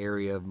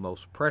area of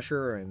most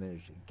pressure, and it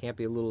can't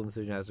be a little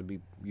incision, it has to be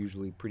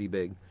usually pretty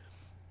big.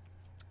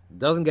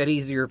 Doesn't get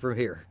easier from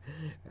here.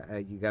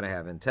 You got to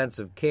have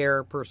intensive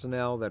care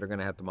personnel that are going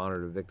to have to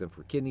monitor the victim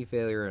for kidney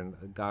failure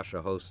and, gosh,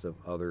 a host of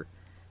other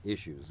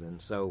issues.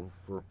 And so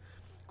for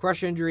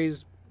crush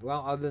injuries,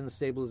 well, other than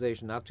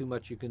stabilization, not too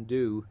much you can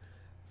do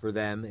for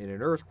them in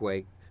an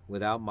earthquake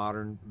without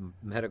modern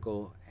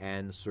medical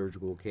and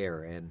surgical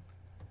care. And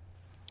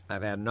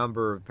I've had a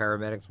number of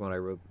paramedics, when I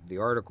wrote the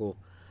article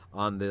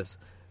on this,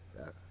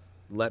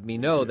 let me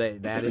know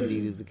that that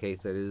indeed is the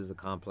case, that it is a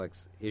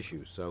complex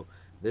issue. So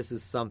this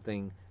is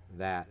something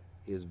that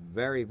is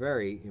very,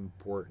 very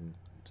important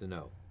to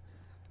know.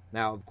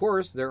 Now, of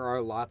course, there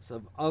are lots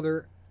of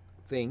other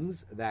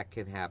things that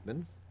can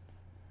happen.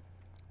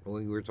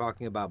 When we were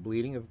talking about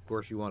bleeding, of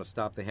course, you want to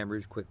stop the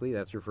hemorrhage quickly.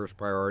 That's your first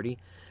priority.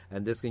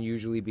 And this can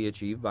usually be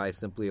achieved by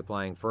simply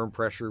applying firm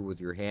pressure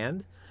with your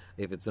hand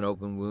if it's an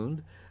open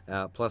wound,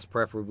 plus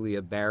preferably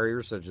a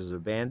barrier such as a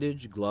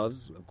bandage,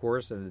 gloves, of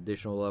course, and an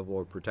additional level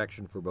of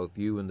protection for both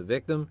you and the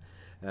victim.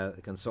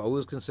 Can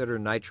always consider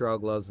nitrile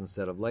gloves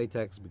instead of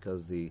latex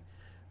because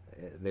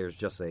there's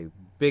just a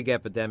big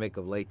epidemic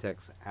of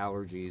latex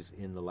allergies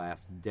in the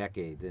last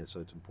decade, and so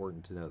it's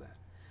important to know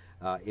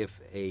that.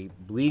 If a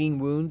bleeding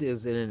wound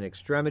is in an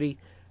extremity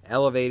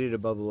elevated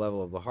above the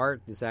level of the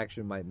heart, this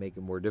action might make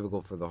it more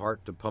difficult for the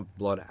heart to pump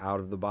blood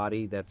out of the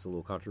body. That's a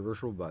little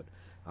controversial, but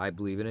I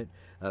believe in it.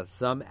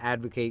 Some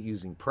advocate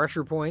using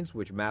pressure points,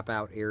 which map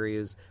out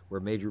areas where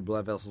major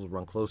blood vessels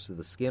run close to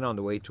the skin on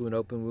the way to an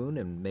open wound,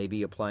 and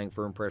maybe applying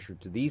firm pressure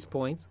to these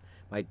points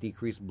might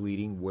decrease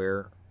bleeding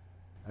where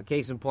a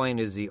case in point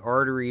is the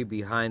artery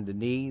behind the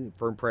knee.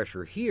 Firm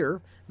pressure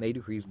here may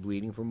decrease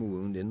bleeding from a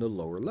wound in the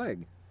lower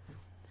leg.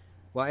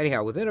 Well,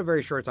 anyhow, within a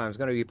very short time, it's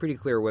going to be pretty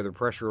clear whether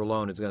pressure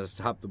alone is going to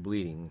stop the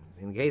bleeding.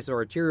 In the case of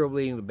arterial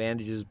bleeding, the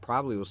bandages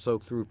probably will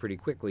soak through pretty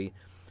quickly.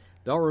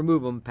 Don't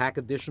remove them. Pack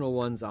additional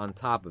ones on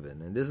top of it.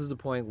 And this is the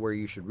point where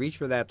you should reach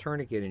for that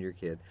tourniquet in your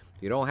kit.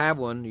 If you don't have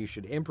one, you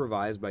should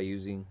improvise by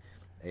using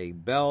a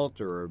belt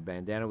or a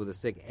bandana with a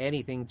stick,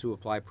 anything to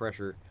apply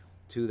pressure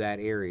to that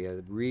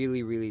area.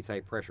 Really, really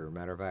tight pressure.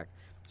 Matter of fact,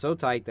 so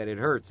tight that it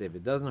hurts. If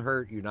it doesn't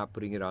hurt, you're not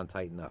putting it on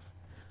tight enough.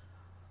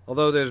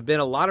 Although there's been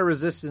a lot of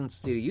resistance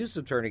to the use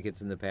of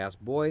tourniquets in the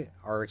past, boy,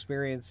 our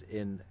experience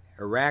in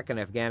Iraq and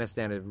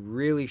Afghanistan have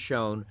really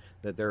shown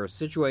that there are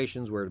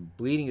situations where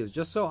bleeding is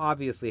just so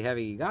obviously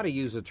heavy, you got to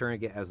use a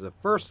tourniquet as the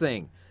first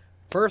thing.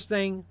 First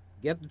thing,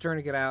 get the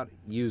tourniquet out,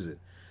 use it.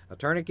 A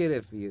tourniquet,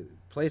 if you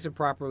place it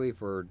properly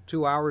for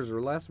 2 hours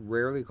or less,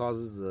 rarely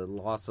causes the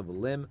loss of a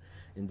limb.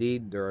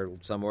 Indeed, there are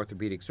some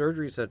orthopedic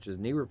surgeries, such as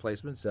knee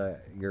replacements.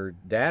 Your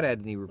dad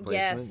had knee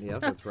replacement. Yes. Yes,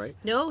 that's right.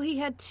 No, he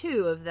had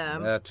 2 of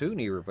them. 2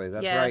 knee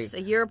replacements, that's yes,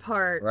 right. a year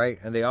apart. Right,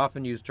 and they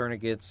often use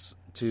tourniquets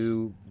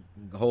to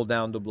hold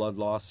down the blood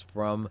loss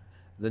from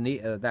the knee,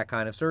 that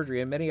kind of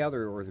surgery, and many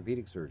other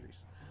orthopedic surgeries.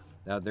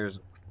 Now, there's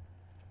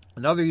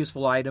another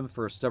useful item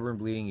for stubborn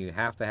bleeding. You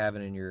have to have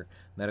it in your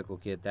medical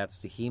kit. That's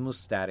the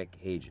hemostatic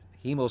agent.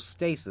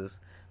 Hemostasis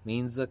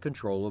means the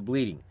control of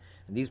bleeding.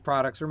 And these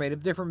products are made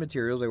of different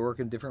materials. They work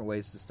in different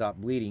ways to stop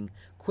bleeding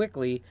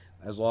quickly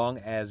as long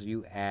as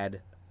you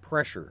add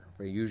pressure,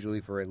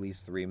 usually for at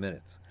least 3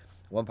 minutes.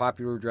 One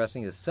popular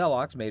dressing is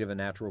Celox, made of a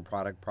natural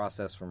product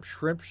processed from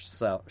shrimp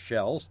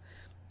shells.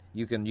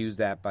 You can use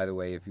that, by the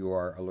way, if you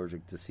are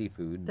allergic to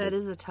seafood. That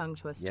is a tongue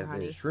twister, yes,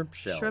 honey. It is. Shrimp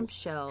shells. Shrimp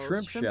shells.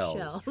 Shrimp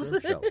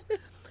shells.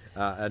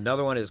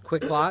 Another one is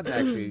Quick Clot,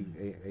 actually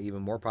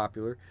even more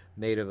popular,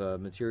 made of a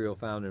material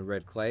found in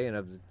red clay. And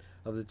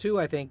of the two,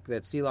 I think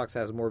that Celox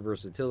has more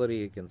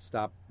versatility. It can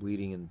stop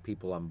bleeding in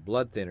people on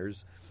blood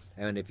thinners.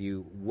 And if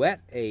you wet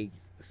a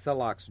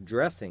Celox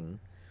dressing,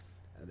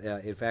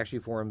 it actually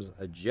forms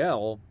a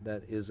gel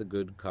that is a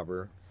good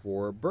cover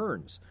for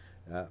burns.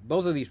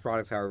 Both of these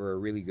products, however, are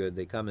really good.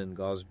 They come in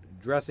gauze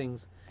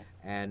dressings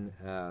and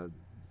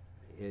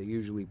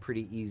usually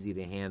pretty easy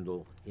to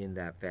handle in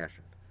that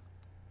fashion.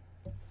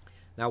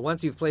 Now,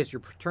 once you've placed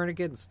your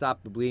tourniquet and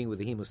stopped the bleeding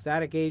with a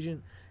hemostatic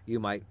agent, you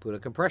might put a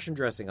compression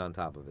dressing on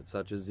top of it,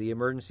 such as the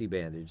emergency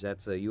bandage.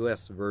 That's a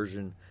U.S.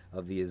 version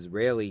of the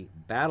Israeli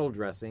battle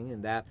dressing,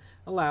 and that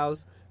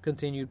allows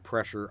continued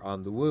pressure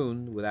on the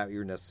wound without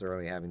you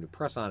necessarily having to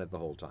press on it the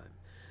whole time.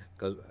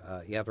 Because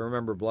you have to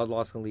remember, blood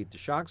loss can lead to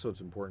shock, so it's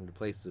important to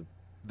place the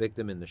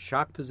victim in the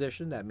shock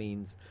position. That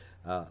means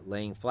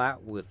laying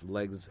flat with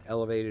legs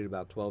elevated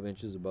about 12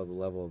 inches above the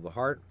level of the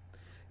heart.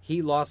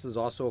 Heat loss is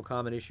also a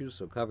common issue,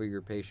 so cover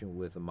your patient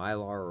with a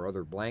Mylar or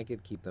other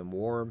blanket. Keep them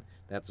warm.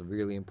 That's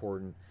really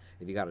important.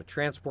 If you got to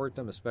transport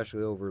them,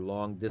 especially over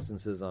long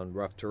distances on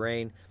rough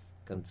terrain,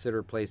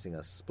 consider placing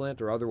a splint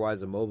or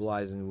otherwise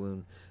immobilizing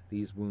wound.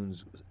 These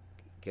wounds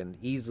can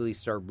easily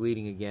start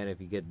bleeding again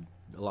if you get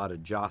a lot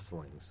of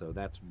jostling, so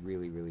that's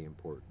really, really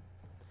important.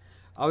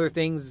 Other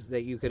things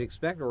that you could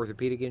expect are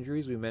orthopedic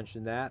injuries. We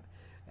mentioned that,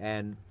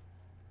 and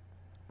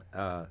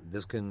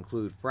this can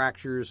include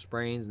fractures,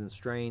 sprains, and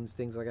strains,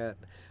 things like that.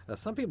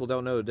 Some people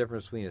don't know the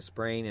difference between a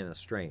sprain and a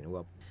strain.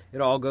 Well,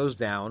 it all goes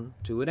down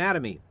to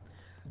anatomy.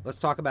 Let's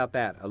talk about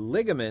that. A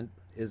ligament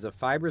is a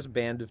fibrous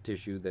band of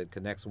tissue that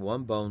connects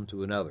one bone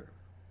to another.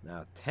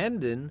 Now,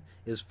 tendon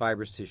is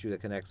fibrous tissue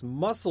that connects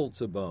muscle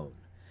to bone.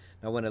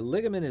 Now, when a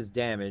ligament is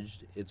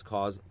damaged, it's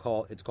called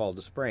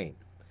a sprain.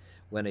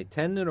 When a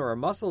tendon or a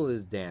muscle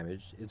is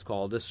damaged, it's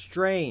called a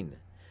strain.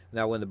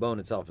 Now, when the bone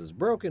itself is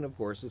broken, of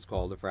course, it's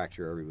called a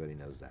fracture. Everybody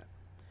knows that.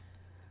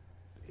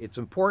 It's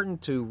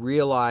important to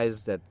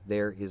realize that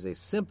there is a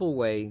simple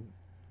way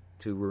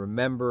to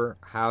remember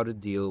how to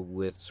deal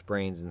with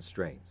sprains and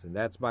strains, and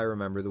that's by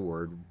remembering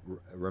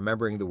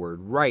the word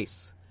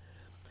RICE.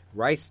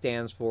 RICE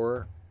stands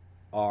for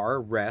R,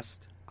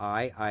 rest,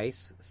 I,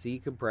 ice, C,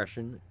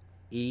 compression,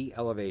 E,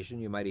 elevation.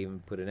 You might even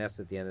put an S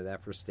at the end of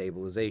that for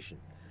stabilization.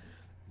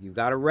 You've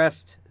got to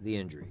rest the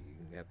injury.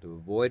 You have to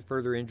avoid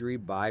further injury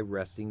by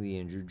resting the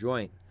injured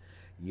joint.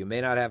 You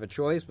may not have a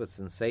choice, but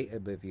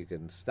if you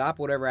can stop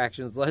whatever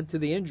actions led to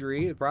the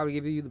injury, it'll probably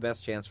give you the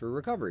best chance for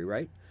recovery,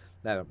 right?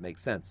 That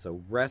makes sense.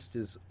 So rest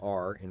is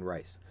R in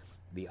RICE.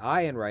 The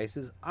I in RICE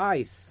is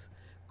ice.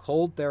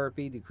 Cold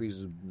therapy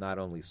decreases not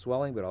only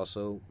swelling, but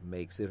also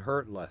makes it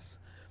hurt less.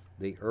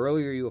 The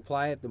earlier you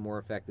apply it, the more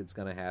effect it's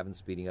going to have in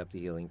speeding up the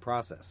healing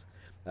process.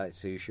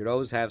 So you should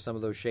always have some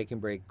of those shake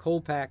and break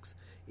cold packs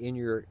in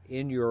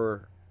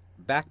your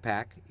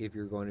backpack if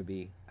you're going to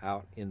be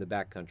out in the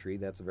backcountry.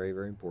 That's very,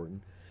 very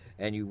important.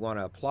 And you want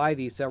to apply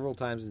these several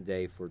times a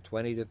day for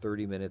 20 to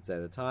 30 minutes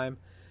at a time.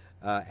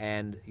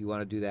 And you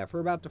want to do that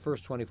for about the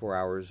first 24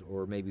 hours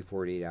or maybe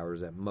 48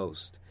 hours at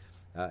most.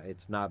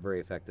 It's not very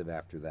effective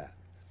after that.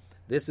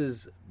 This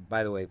is,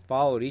 by the way,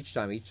 followed each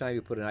time. Each time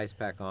you put an ice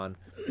pack on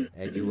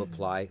and you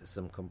apply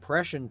some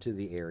compression to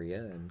the area,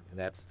 and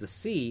that's the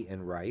C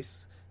in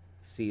RICE.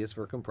 C is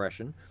for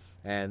compression.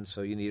 And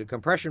so you need a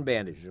compression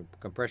bandage. A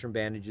compression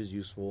bandage is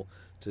useful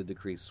to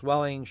decrease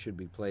swelling, should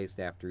be placed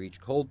after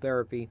each cold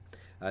therapy.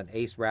 An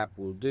ACE wrap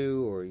will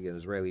do, or an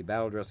Israeli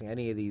battle dressing.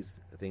 Any of these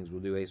things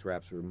will do. ACE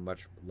wraps are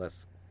much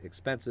less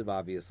expensive,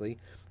 obviously.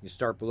 You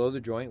start below the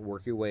joint,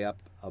 work your way up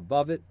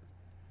above it.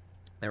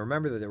 And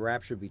remember that the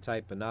wrap should be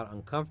tight, but not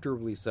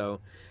uncomfortably so.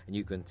 And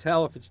you can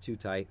tell if it's too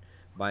tight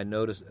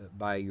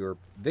by your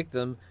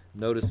victim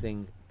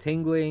noticing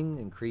tingling,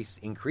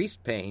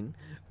 increased pain,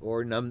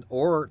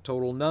 or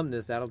total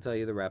numbness. That'll tell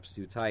you the wrap's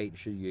too tight.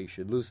 You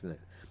should loosen it.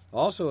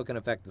 Also, it can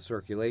affect the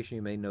circulation.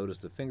 You may notice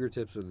the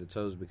fingertips or the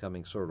toes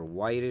becoming sort of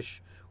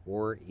whitish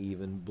or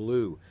even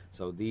blue.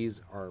 So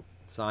these are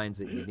signs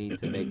that you need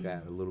to make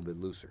that a little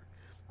bit looser.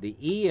 The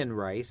E in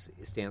rice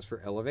stands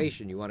for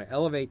elevation. You want to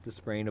elevate the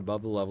sprain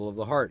above the level of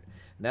the heart.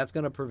 And that's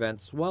going to prevent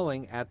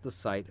swelling at the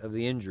site of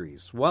the injury.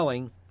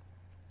 Swelling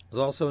is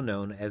also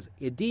known as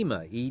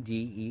edema,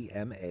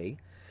 E-D-E-M-A,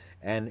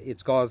 and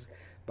it's caused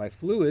by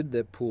fluid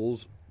that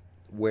pools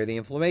where the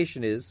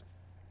inflammation is,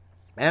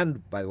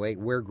 and, by the way,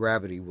 where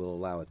gravity will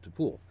allow it to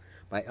pool.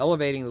 By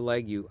elevating the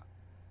leg, you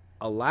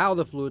allow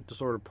the fluid to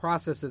sort of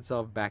process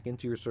itself back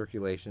into your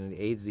circulation, and it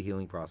aids the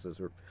healing process,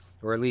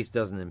 or at least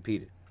doesn't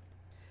impede it.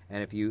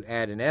 And if you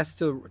add an S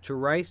to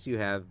rice, you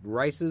have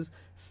rice's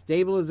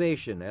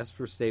stabilization. S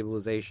for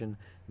stabilization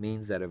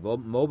means that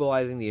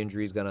mobilizing the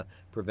injury is going to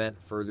prevent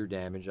further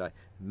damage. I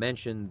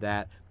mentioned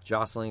that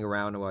jostling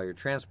around while you're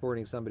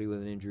transporting somebody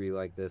with an injury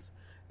like this,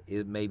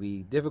 it may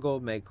be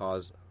difficult, may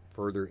cause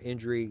further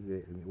injury.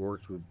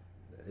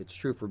 It's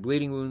true for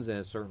bleeding wounds, and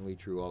it's certainly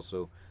true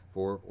also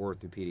for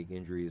orthopedic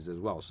injuries as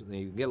well. So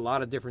you can get a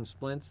lot of different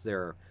splints.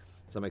 There are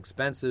some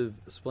expensive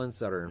splints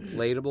that are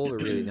inflatable. They're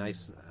really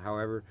nice,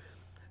 however,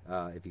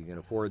 if you can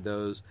afford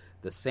those.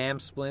 The SAM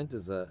splint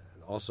is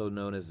also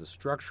known as the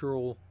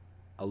structural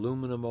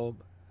aluminum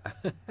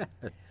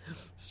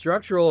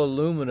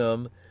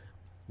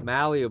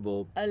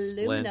malleable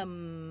splint,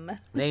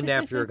 named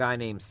after a guy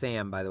named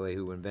Sam, by the way,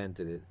 who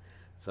invented it.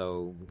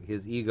 So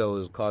his ego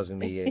is causing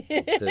me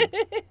to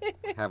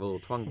have a little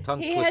tongue twister.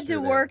 He had to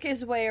work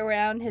his way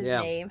around his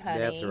name, honey.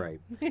 That's right.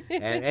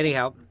 And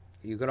anyhow,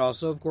 you can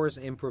also, of course,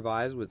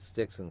 improvise with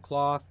sticks and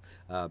cloth,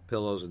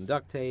 pillows and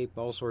duct tape,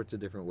 all sorts of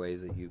different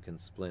ways that you can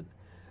splint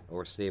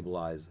or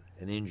stabilize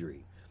an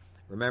injury.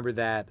 Remember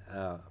that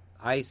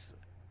ice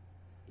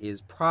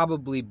is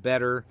probably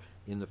better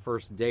in the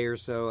first day or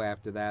so.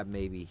 After that,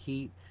 maybe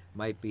heat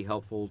might be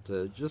helpful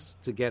to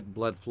get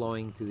blood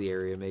flowing to the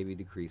area, maybe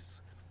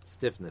decrease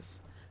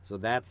stiffness. So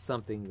that's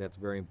something that's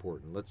very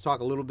important. Let's talk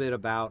a little bit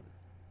about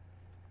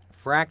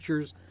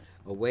fractures,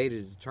 a way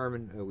to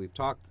determine, we've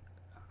talked,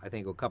 I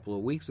think, a couple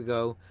of weeks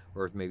ago,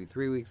 or maybe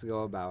 3 weeks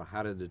ago, about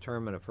how to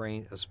determine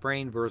a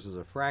sprain versus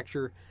a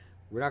fracture.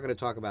 We're not going to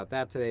talk about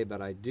that today,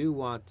 but I do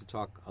want to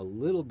talk a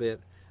little bit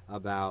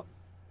about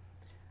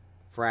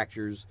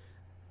fractures,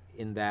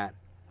 in that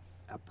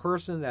a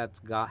person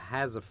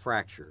has a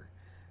fracture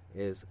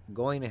is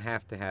going to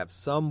have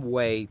some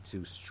way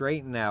to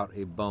straighten out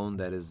a bone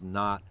that is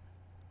not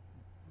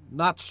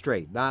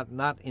straight, not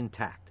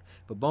intact.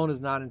 If a bone is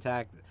not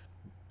intact,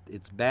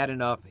 it's bad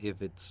enough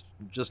if it's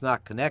just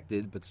not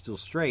connected but still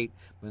straight.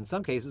 But in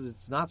some cases,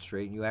 it's not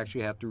straight, and you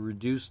actually have to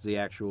reduce the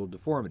actual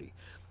deformity.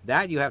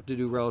 That you have to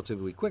do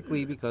relatively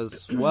quickly,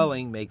 because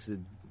swelling makes it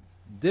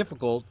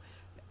difficult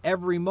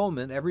every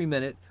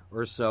minute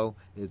or so.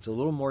 It's a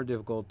little more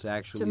difficult to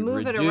actually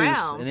reduce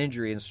an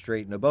injury and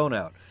straighten a bone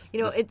out.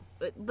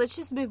 Let's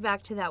just move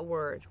back to that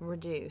word,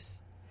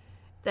 reduce.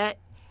 That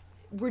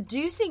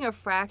reducing a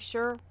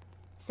fracture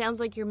sounds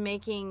like you're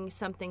making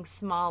something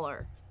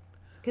smaller,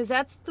 because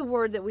that's the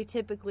word that we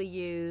typically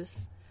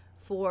use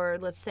for,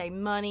 let's say,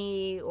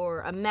 money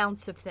or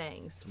amounts of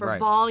things, for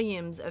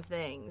volumes of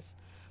things.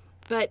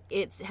 But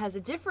it has a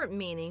different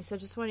meaning, so I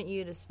just wanted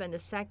you to spend a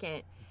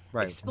second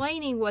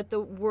explaining what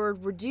the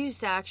word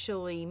reduce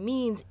actually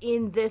means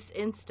in this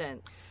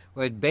instance.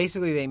 Well,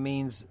 basically, it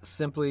means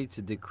simply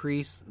to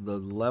decrease the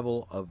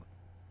level of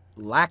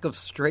lack of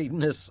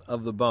straightness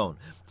of the bone.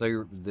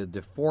 So the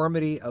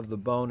deformity of the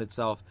bone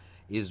itself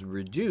is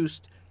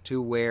reduced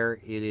to where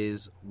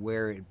it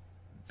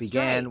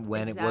began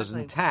when it was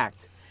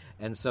intact.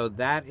 And so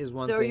that is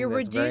one thing that's very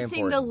important. So you're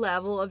reducing the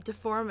level of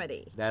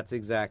deformity. That's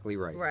exactly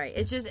right. Right.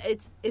 It's just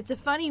it's a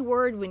funny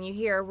word when you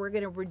hear we're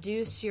going to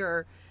reduce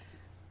your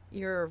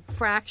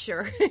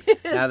fracture.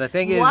 Now the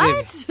thing is,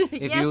 what?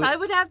 I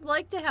would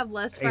like to have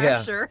less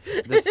fracture.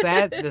 Yeah.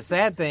 The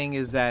sad thing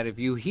is that if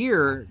you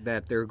hear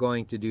that they're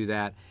going to do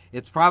that,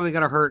 it's probably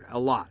going to hurt a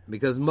lot,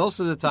 because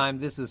most of the time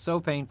this is so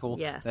painful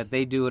that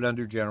they do it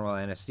under general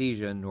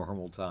anesthesia in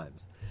normal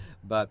times.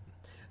 But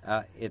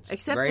it's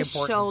except very the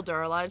important.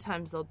 Shoulder. A lot of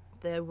times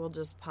they will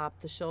just pop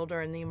the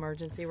shoulder in the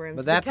emergency rooms.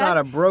 But that's not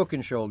a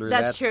broken shoulder.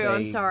 That's true.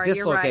 I'm sorry.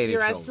 You're right.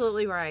 You're shoulder.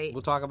 Absolutely right.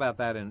 We'll talk about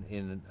that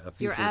in a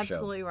future show. You're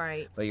absolutely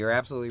right. But you're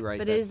absolutely right.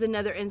 But it is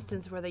another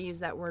instance where they use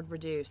that word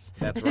reduce.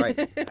 That's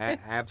right.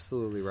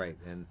 Absolutely right.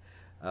 And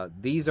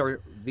these are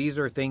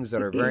things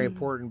that are very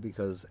important,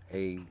 because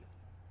a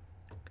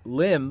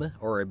limb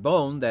or a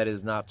bone that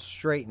is not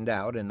straightened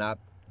out and not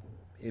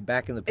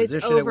back in the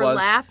position it was,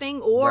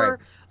 overlapping, or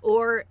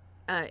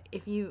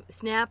if you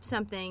snap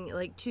something,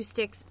 like two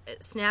sticks,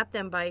 snap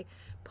them by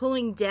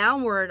pulling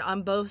downward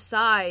on both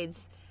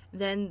sides,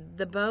 then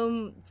the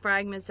bone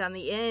fragments on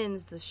the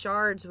ends, the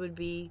shards, would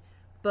be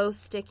both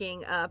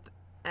sticking up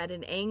at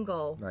an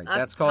angle, Right. up,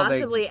 That's called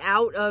possibly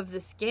out of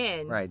the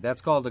skin. Right.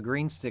 That's called a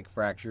green stick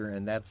fracture,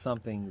 and that's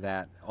something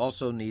that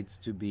also needs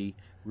to be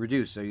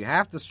reduced. So you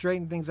have to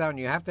straighten things out, and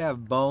you have to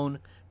have bone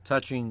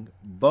touching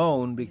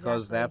bone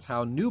because Exactly. that's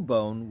how new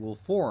bone will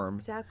form.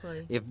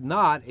 Exactly. If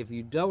not, if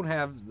you don't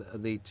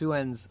have the two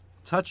ends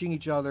touching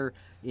each other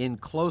in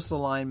close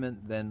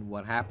alignment, then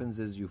what happens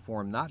is you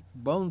form not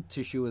bone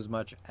tissue as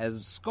much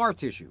as scar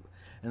tissue.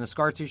 And the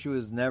scar tissue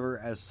is never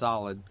as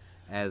solid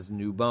as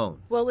new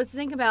bone. Well, let's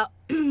think about,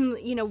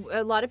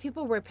 a lot of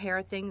people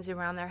repair things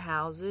around their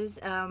houses.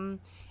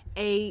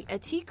 A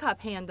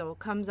teacup handle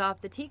comes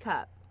off the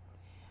teacup.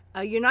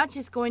 You're not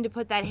just going to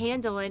put that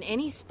handle in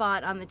any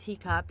spot on the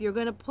teacup. You're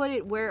going to put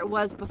it where it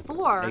was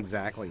before.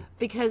 Exactly.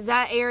 Because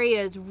that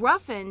area is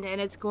roughened and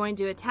it's going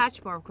to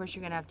attach more. Of course,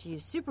 you're going to have to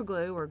use super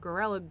glue or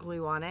Gorilla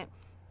Glue on it.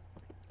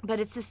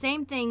 But it's the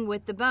same thing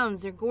with the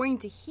bones. They're going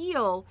to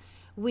heal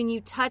when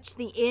you touch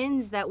the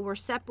ends that were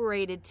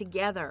separated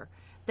together.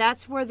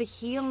 That's where the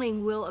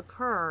healing will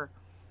occur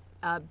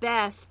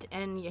best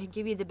and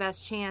give you the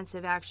best chance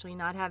of actually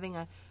not having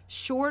a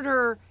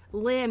shorter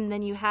limb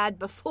than you had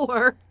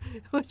before,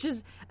 which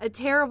is a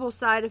terrible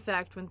side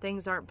effect when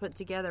things aren't put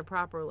together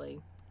properly.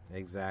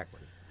 Exactly.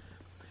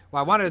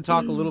 Well, I wanted to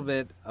talk a little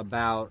bit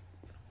about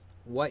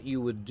what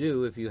you would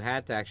do if you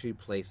had to actually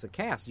place a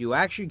cast. You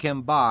actually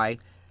can buy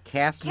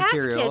cast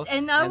material, kits,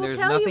 and I will there's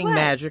tell you nothing what,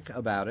 magic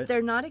about it.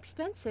 They're not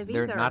expensive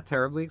either. They're not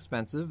terribly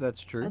expensive,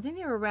 that's true. I think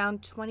they were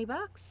around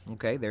 $20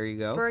 Okay, there you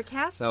go. for a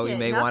cast So kit. you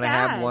may Not want to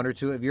have bad. one or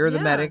two. If you're the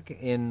Yeah. medic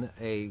in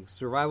a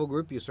survival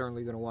group, you're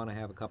certainly going to want to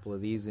have a couple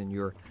of these in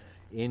your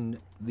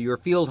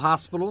field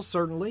hospital,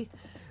 certainly.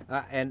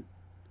 And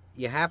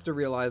you have to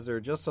realize there are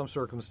just some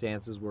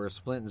circumstances where a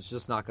splint is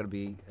just not going to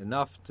be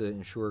enough to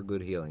ensure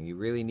good healing. You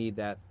really need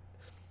that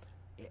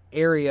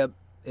area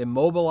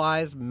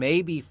immobilized,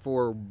 maybe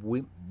for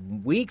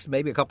weeks,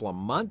 maybe a couple of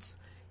months,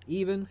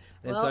 even.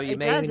 And Well, so you it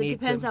may does. need It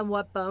depends to, on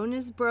what bone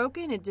is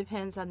broken. It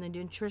depends on the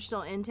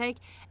nutritional intake,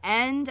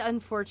 and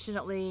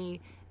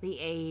unfortunately, the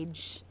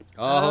age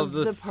of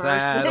the person.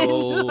 sad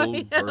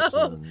old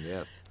person.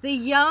 Yes. The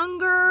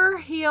younger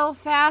heal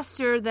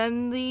faster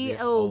than the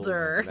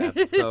older.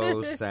 That's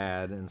so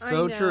sad and so I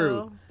know,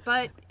 true.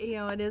 But,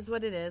 it is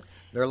what it is.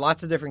 There are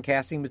lots of different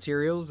casting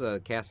materials.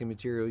 Casting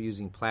material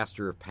using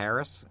plaster of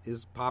Paris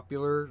is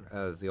popular,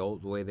 as the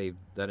way they've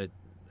done it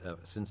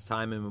since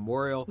time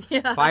immemorial.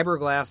 Yeah.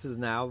 Fiberglass is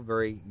now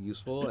very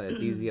useful.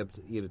 It's easy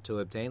to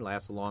obtain,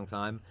 lasts a long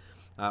time.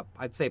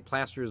 I'd say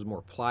plaster is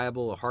more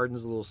pliable, it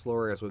hardens a little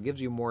slower, so it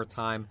gives you more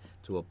time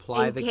to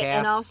apply the cast.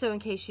 And also, in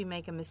case you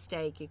make a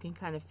mistake, you can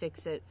kind of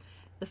fix it.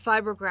 The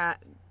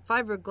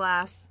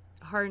fiberglass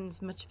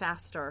hardens much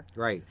faster.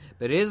 Right.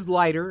 But it is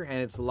lighter, and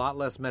it's a lot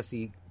less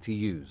messy to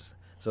use.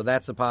 So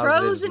that's the positives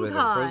Pros and with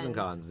cons. it. Pros and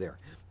cons there.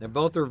 Now,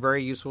 both are a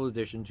very useful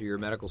addition to your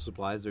medical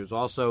supplies. There's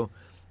also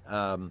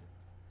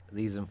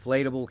these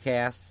inflatable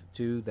casts,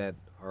 too, that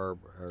are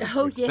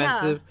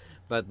expensive,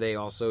 but they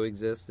also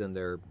exist, and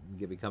they're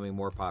becoming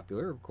more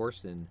popular, of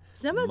course, in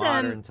Some of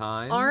modern them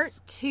times.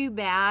 aren't too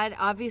bad.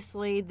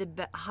 Obviously,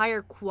 the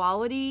higher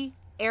quality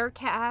air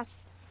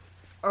casts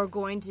are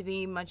going to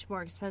be much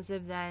more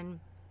expensive than,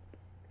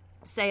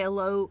 say, a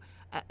low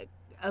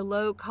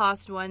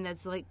cost one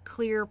that's like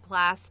clear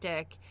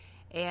plastic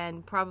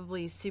and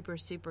probably super,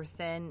 super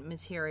thin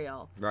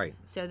material. Right.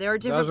 So there are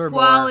Those different are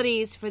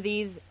qualities for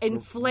these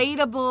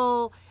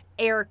inflatable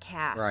air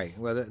casts. Right.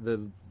 Well,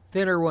 the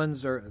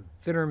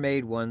thinner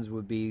made ones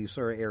would be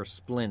sort of air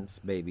splints,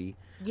 maybe,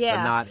 Yes.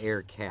 but not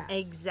air casts.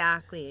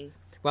 Exactly.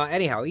 Well,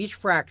 anyhow, each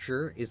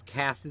fracture is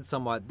casted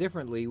somewhat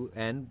differently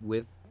and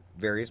with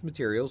various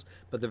materials,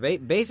 but the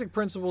basic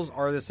principles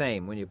are the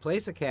same. When you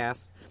place a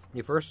cast,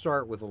 you first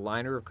start with a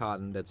liner of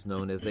cotton that's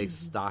known as a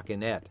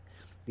stockinette.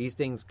 These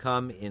things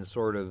come in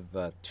sort of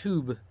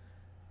tube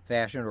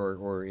fashion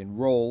or in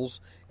rolls,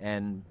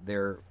 and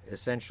they're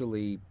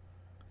essentially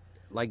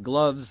like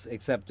gloves,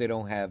 except they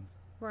don't have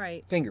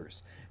Right.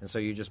 fingers. And so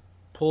you just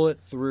pull it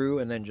through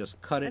and then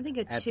just cut it I think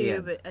a at the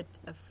tube, end.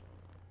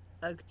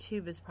 a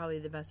tube is probably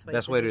the best way.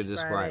 Best to way describe to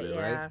describe it,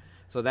 yeah. right?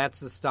 So that's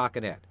the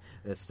stockinette.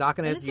 The stockinette,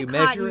 And it's you a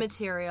measure cotton it.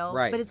 material,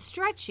 Right. but it's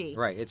stretchy.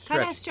 Right, it's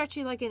kind stretchy. of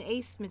stretchy like an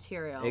ace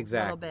material.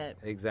 Exactly. A little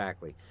bit.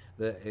 Exactly.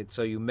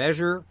 So you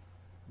measure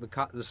the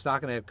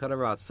stockinette cut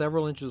about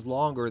several inches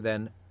longer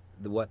than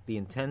what the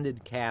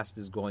intended cast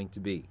is going to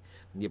be.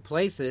 And you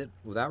place it,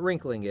 without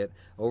wrinkling it,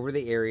 over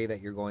the area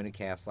that you're going to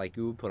cast like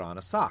you would put on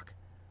a sock.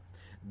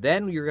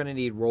 Then you're going to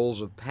need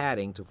rolls of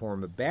padding to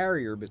form a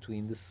barrier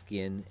between the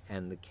skin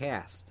and the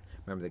cast.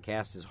 Remember, the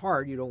cast is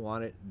hard. You don't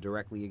want it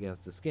directly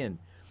against the skin.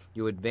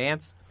 You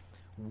advance.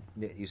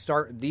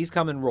 These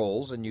come in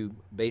rolls, and you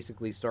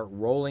basically start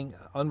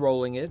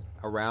unrolling it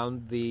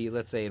around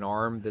let's say, an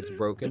arm that's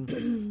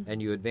broken, and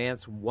you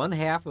advance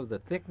 1/2 of the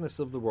thickness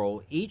of the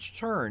roll each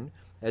turn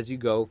as you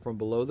go from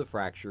below the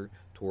fracture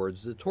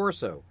towards the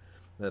torso.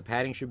 The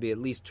padding should be at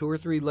least 2 or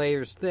 3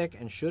 layers thick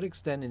and should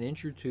extend an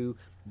inch or two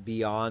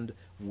beyond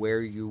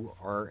where you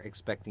are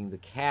expecting the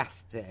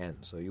cast to end.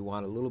 So you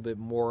want a little bit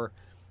more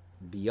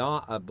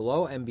beyond,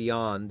 below and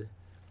beyond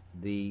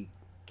the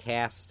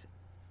cast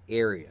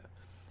area.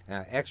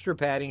 Extra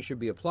padding should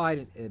be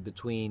applied in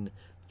between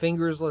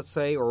fingers, let's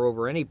say, or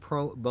over any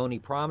bony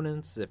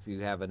prominence. If you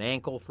have an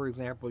ankle, for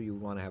example, you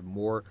want to have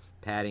more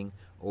padding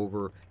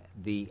over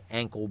the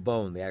ankle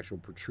bone, the actual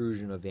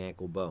protrusion of the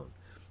ankle bone.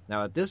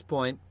 Now, at this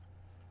point,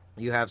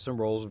 you have some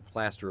rolls of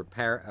plaster of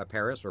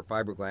Paris or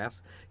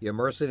fiberglass. You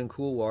immerse it in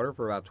cool water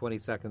for about 20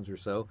 seconds or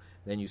so.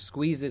 Then you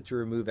squeeze it to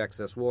remove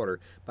excess water.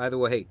 By the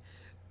way,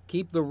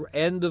 keep the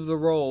end of the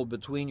roll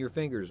between your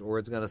fingers or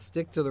it's going to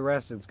stick to the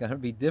rest. It's going to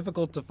be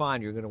difficult to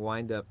find. You're going to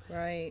wind up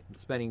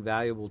spending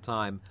valuable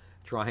time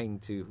trying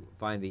to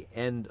find the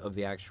end of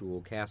the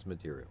actual cast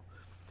material.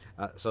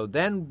 So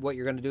then what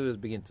you're going to do is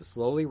begin to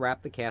slowly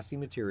wrap the casting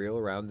material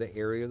around the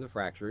area of the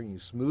fracture, and you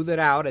smooth it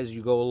out as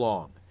you go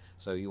along.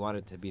 So you want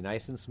it to be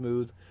nice and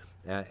smooth.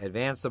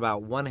 Advance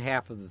about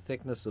 1/2 of the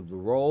thickness of the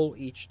roll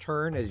each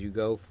turn as you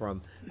go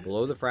from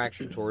below the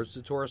fracture towards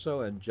the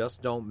torso, and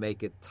just don't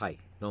make it tight.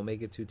 Don't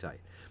make it too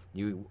tight.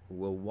 You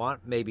will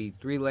want maybe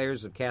 3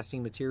 layers of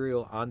casting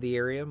material on the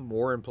area,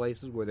 more in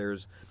places where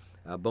there's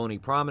bony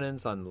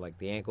prominence on like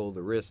the ankle,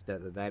 the wrist,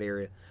 that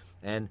area.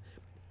 And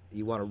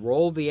you want to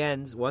roll the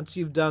ends. Once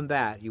you've done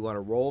that, you want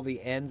to roll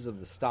the ends of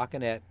the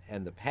stockinette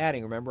and the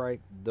padding. Remember,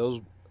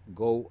 those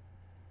go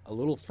a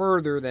little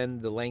further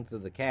than the length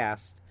of the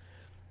cast.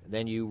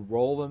 Then you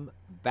roll them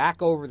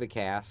back over the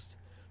cast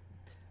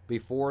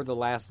before the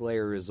last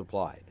layer is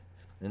applied.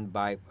 And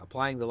by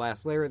applying the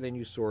last layer, then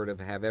you sort of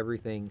have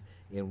everything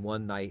in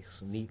one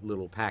nice, neat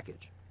little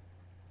package.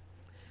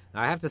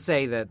 Now, I have to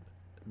say that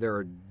there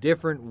are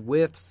different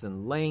widths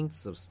and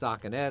lengths of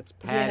stockinettes,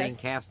 padding,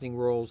 casting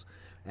rolls,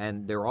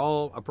 and they're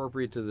all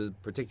appropriate to the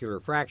particular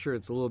fracture.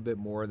 It's a little bit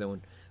more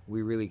than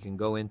we really can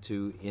go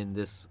into in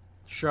this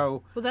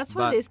show. Well, that's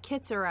why these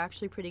kits are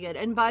actually pretty good.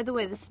 And by the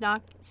way, the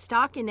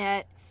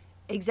stockinette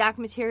exact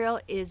material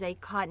is a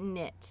cotton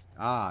knit.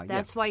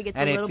 That's why you get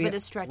the little bit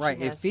of stretchiness.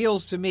 Right, it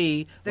feels to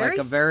me like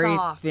a very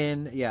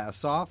thin, a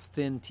soft,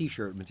 thin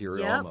T-shirt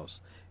material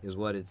almost is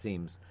what it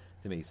seems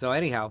to me. So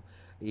anyhow,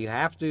 you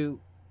have to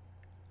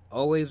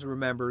always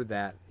remember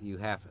that you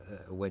have,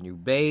 when you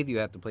bathe, you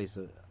have to place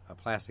a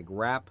plastic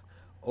wrap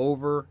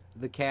over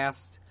the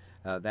cast.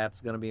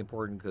 That's going to be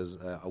important because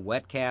a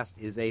wet cast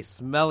is a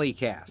smelly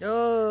cast.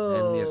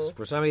 Oh. And if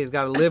for somebody who's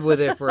got to live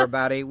with it for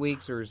about 8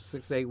 weeks or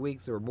 6 to 8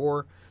 weeks or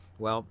more,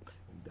 well,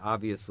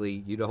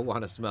 obviously you don't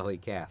want a smelly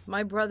cast.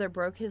 My brother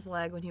broke his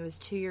leg when he was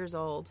 2 years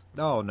old.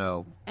 Oh,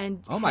 no.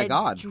 And oh, my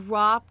God.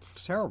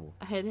 It's terrible.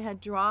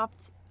 Had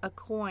dropped a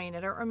coin. I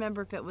don't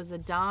remember if it was a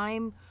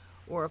dime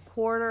or a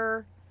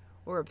quarter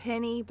or a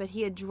penny, but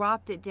he had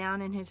dropped it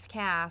down in his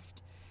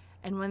cast.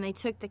 And when they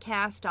took the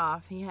cast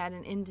off, he had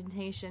an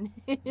indentation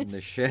in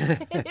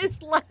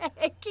his leg.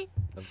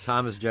 Of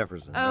Thomas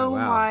Jefferson. Oh,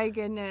 wow. my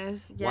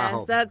goodness. Yes,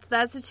 wow.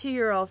 That's a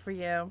 2-year-old for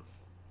you.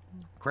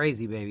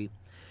 Crazy, baby.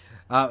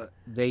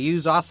 They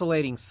use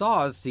oscillating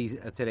saws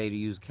today to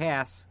use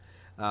casts,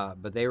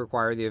 but they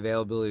require the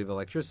availability of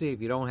electricity.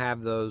 If you don't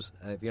have those,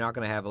 if you're not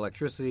going to have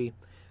electricity,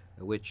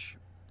 which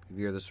if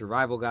you're the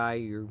survival guy,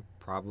 you're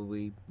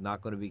probably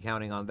not going to be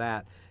counting on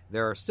that.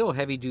 There are still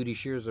heavy-duty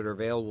shears that are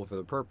available for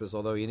the purpose,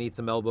 although you need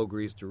some elbow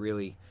grease to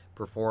really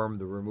perform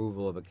the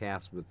removal of a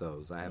cast with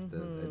those, I have to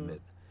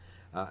admit.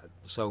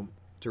 So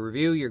to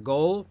review your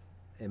goal,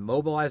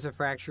 immobilize a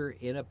fracture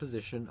in a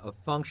position of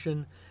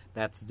function.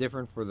 That's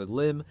different for the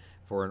limb.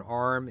 For an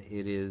arm,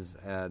 it is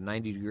at a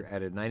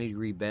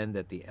 90-degree bend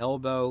at the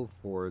elbow.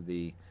 For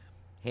the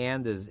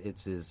hand,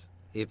 it's as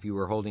if you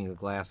were holding a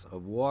glass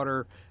of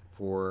water.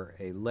 For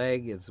a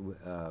leg, it's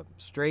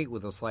straight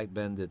with a slight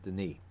bend at the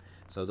knee.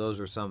 So those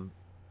are some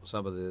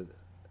of the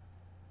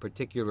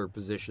particular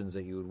positions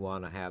that you would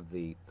want to have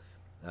the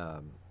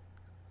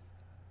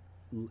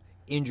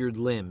injured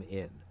limb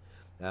in.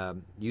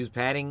 Use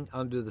padding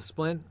under the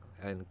splint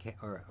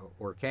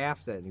or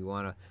cast, and you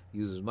want to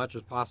use as much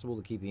as possible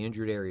to keep the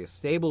injured area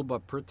stable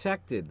but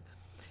protected.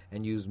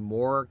 And use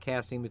more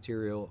casting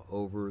material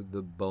over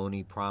the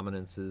bony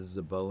prominences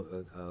of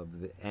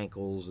the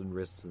ankles and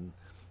wrists and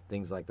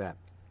things like that.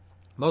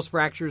 Most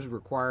fractures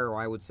require,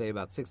 I would say,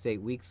 about 6 to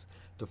 8 weeks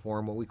to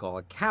form what we call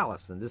a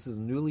callus, and this is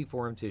newly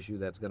formed tissue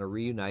that's going to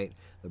reunite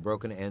the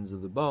broken ends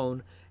of the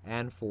bone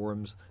and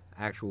forms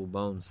actual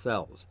bone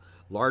cells.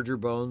 Larger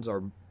bones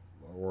or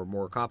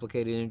more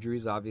complicated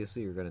injuries,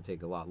 obviously, are going to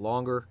take a lot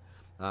longer.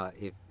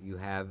 If you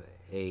have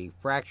a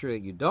fracture that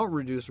you don't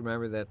reduce,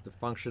 remember that the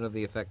function of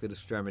the affected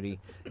extremity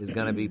is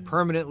going to be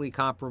permanently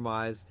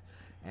compromised,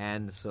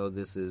 and so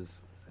this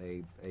is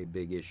a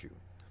big issue.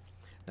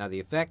 Now, the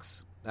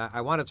effects,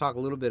 I want to talk a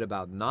little bit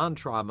about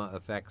non-trauma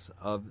effects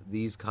of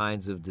these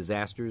kinds of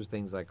disasters,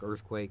 things like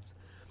earthquakes.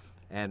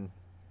 And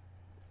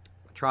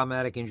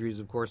traumatic injuries,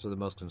 of course, are the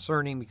most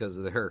concerning because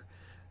of their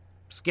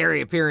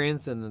scary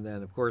appearance and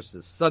of course,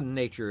 the sudden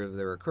nature of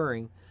their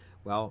occurring.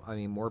 Well, I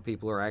mean, more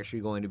people are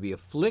actually going to be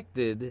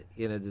afflicted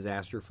in a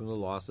disaster from the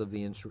loss of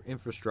the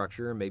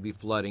infrastructure and maybe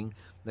flooding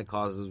that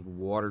causes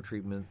water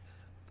treatment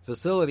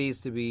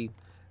facilities to be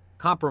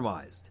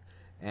compromised.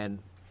 And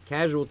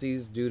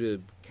casualties due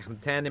to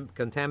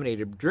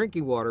contaminated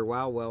drinking water,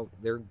 well,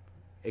 they're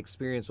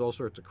experience all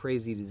sorts of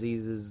crazy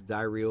diseases,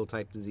 diarrheal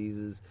type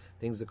diseases,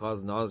 things that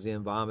cause nausea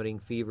and vomiting,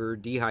 fever,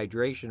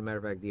 dehydration. Matter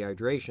of fact,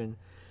 dehydration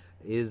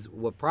is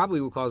what probably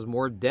will cause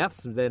more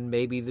deaths than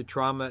maybe the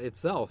trauma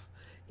itself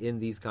in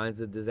these kinds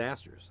of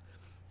disasters.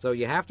 So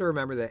you have to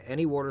remember that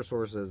any water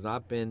source that has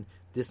not been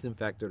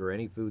disinfected or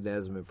any food that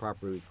hasn't been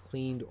properly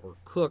cleaned or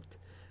cooked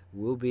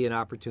will be an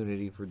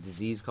opportunity for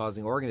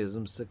disease-causing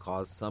organisms to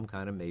cause some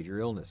kind of major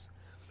illness.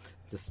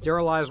 To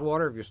sterilize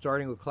water, if you're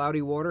starting with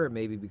cloudy water, it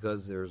may be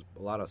because there's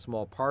a lot of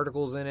small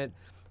particles in it.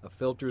 A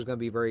filter is going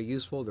to be very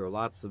useful. There are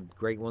lots of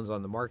great ones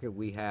on the market.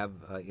 We have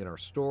in our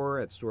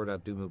store at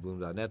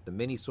store.doomandbloom.net, the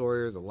Mini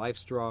Sawyer, the Life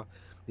Straw.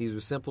 These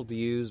are simple to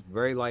use,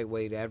 very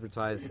lightweight,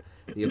 advertise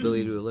the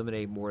ability to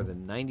eliminate more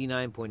than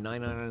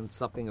 99.99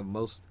 something of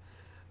most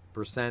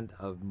percent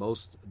of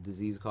most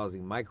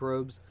disease-causing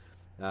microbes.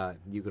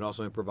 You can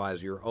also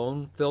improvise your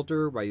own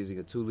filter by using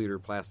a 2-liter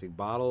plastic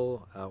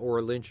bottle or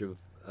a length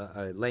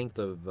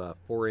of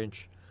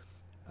 4-inch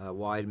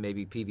wide,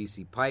 maybe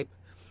PVC pipe.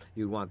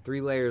 You'd want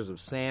 3 layers of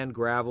sand,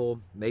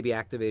 gravel, maybe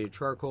activated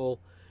charcoal,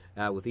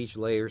 with each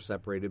layer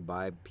separated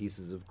by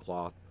pieces of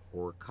cloth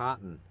or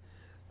cotton.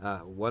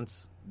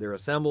 Once they're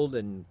assembled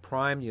and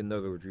primed, in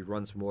other words, you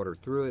run some water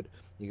through it.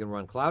 You can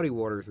run cloudy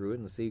water through it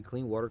and see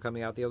clean water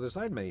coming out the other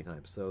side many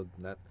times. So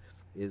that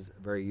is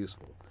very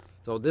useful.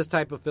 So this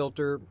type of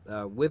filter,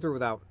 with or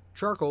without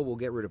charcoal, will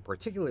get rid of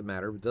particulate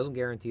matter, but doesn't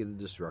guarantee the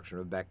destruction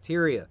of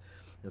bacteria.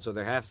 And so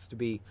there has to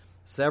be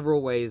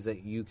several ways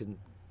that you can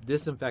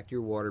disinfect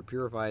your water,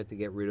 purify it to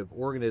get rid of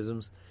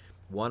organisms.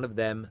 One of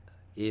them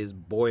is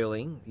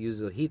boiling.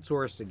 Use a heat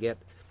source to get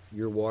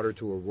your water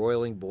to a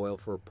roiling boil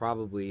for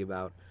probably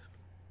about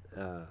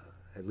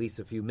at least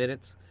a few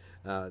minutes.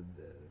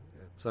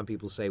 Some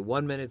people say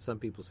 1 minute, some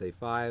people say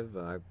 5.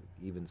 I've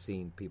even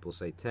seen people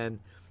say 10.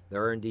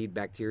 There are indeed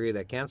bacteria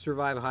that can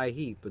survive high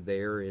heat, but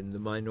they are in the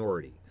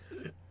minority.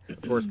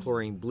 Of course,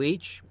 chlorine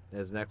bleach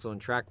has an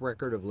excellent track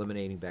record of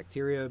eliminating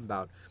bacteria.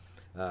 About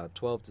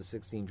 12 to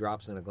 16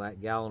 drops in a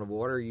gallon of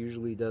water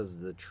usually does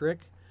the trick.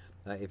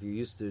 If you're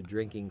used to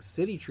drinking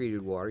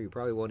city-treated water, you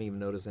probably won't even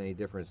notice any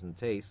difference in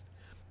taste.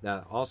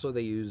 Also,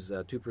 they use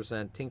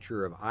 2%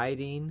 tincture of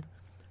iodine.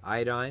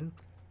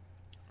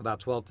 About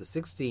 12 to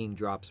 16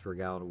 drops per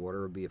gallon of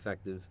water would be an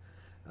effective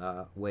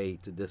way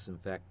to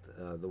disinfect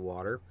the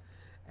water.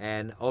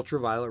 And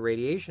ultraviolet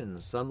radiation.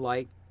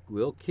 Sunlight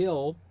will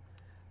kill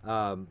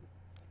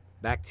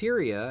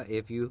bacteria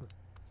if you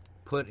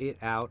put it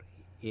out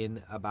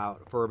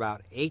for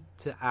about 8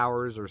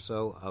 hours or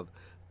so of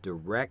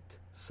direct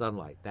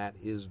sunlight. That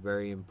is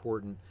very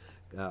important.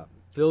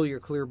 Fill your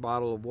clear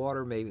bottle of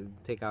water, maybe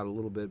take out a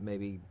little bit,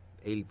 maybe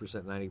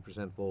 80%,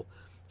 90% full.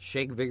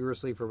 Shake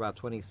vigorously for about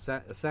 20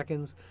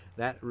 seconds.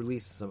 That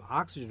releases some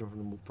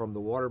oxygen from the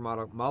water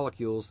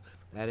molecules,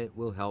 and it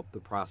will help the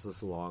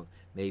process along,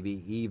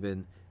 maybe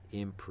even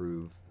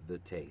improve the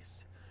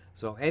taste.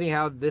 So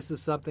anyhow, this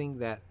is something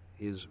that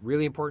is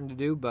really important to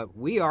do, but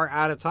we are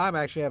out of time.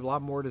 I actually have a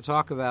lot more to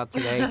talk about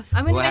today.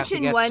 I'm going to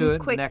mention one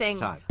quick next thing.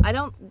 Time. I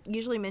don't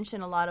usually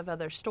mention a lot of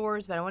other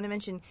stores, but I want to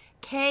mention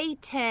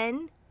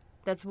K10,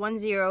 that's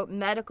 10,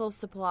 Medical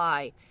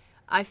Supply.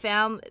 I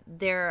found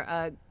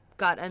they're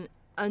got an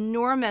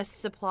enormous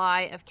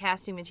supply of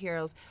casting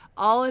materials,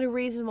 all at a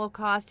reasonable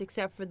cost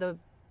except for the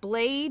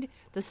blade,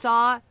 the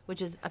saw,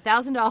 which is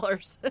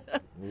 $1,000.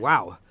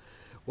 Wow.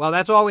 Well,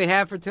 that's all we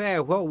have for today.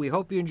 Well, we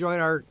hope you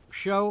enjoyed our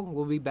show.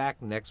 We'll be back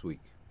next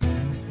week.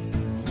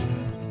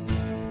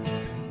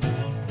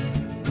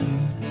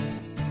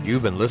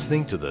 You've been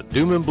listening to the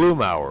Doom and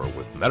Bloom Hour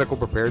with medical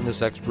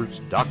preparedness experts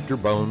Dr.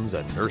 Bones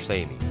and Nurse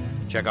Amy.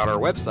 Check out our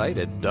website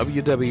at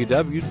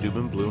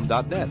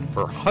www.doomandbloom.net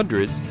for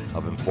hundreds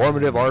of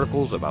informative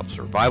articles about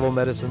survival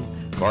medicine,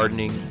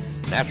 gardening,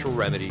 natural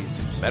remedies,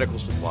 medical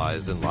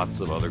supplies, and lots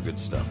of other good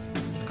stuff.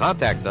 To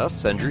contact us,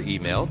 send your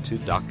email to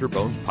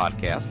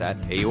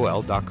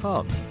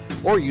drbonespodcast@aol.com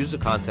or use the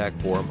contact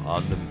form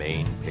on the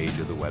main page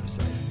of the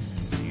website.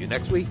 See you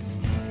next week.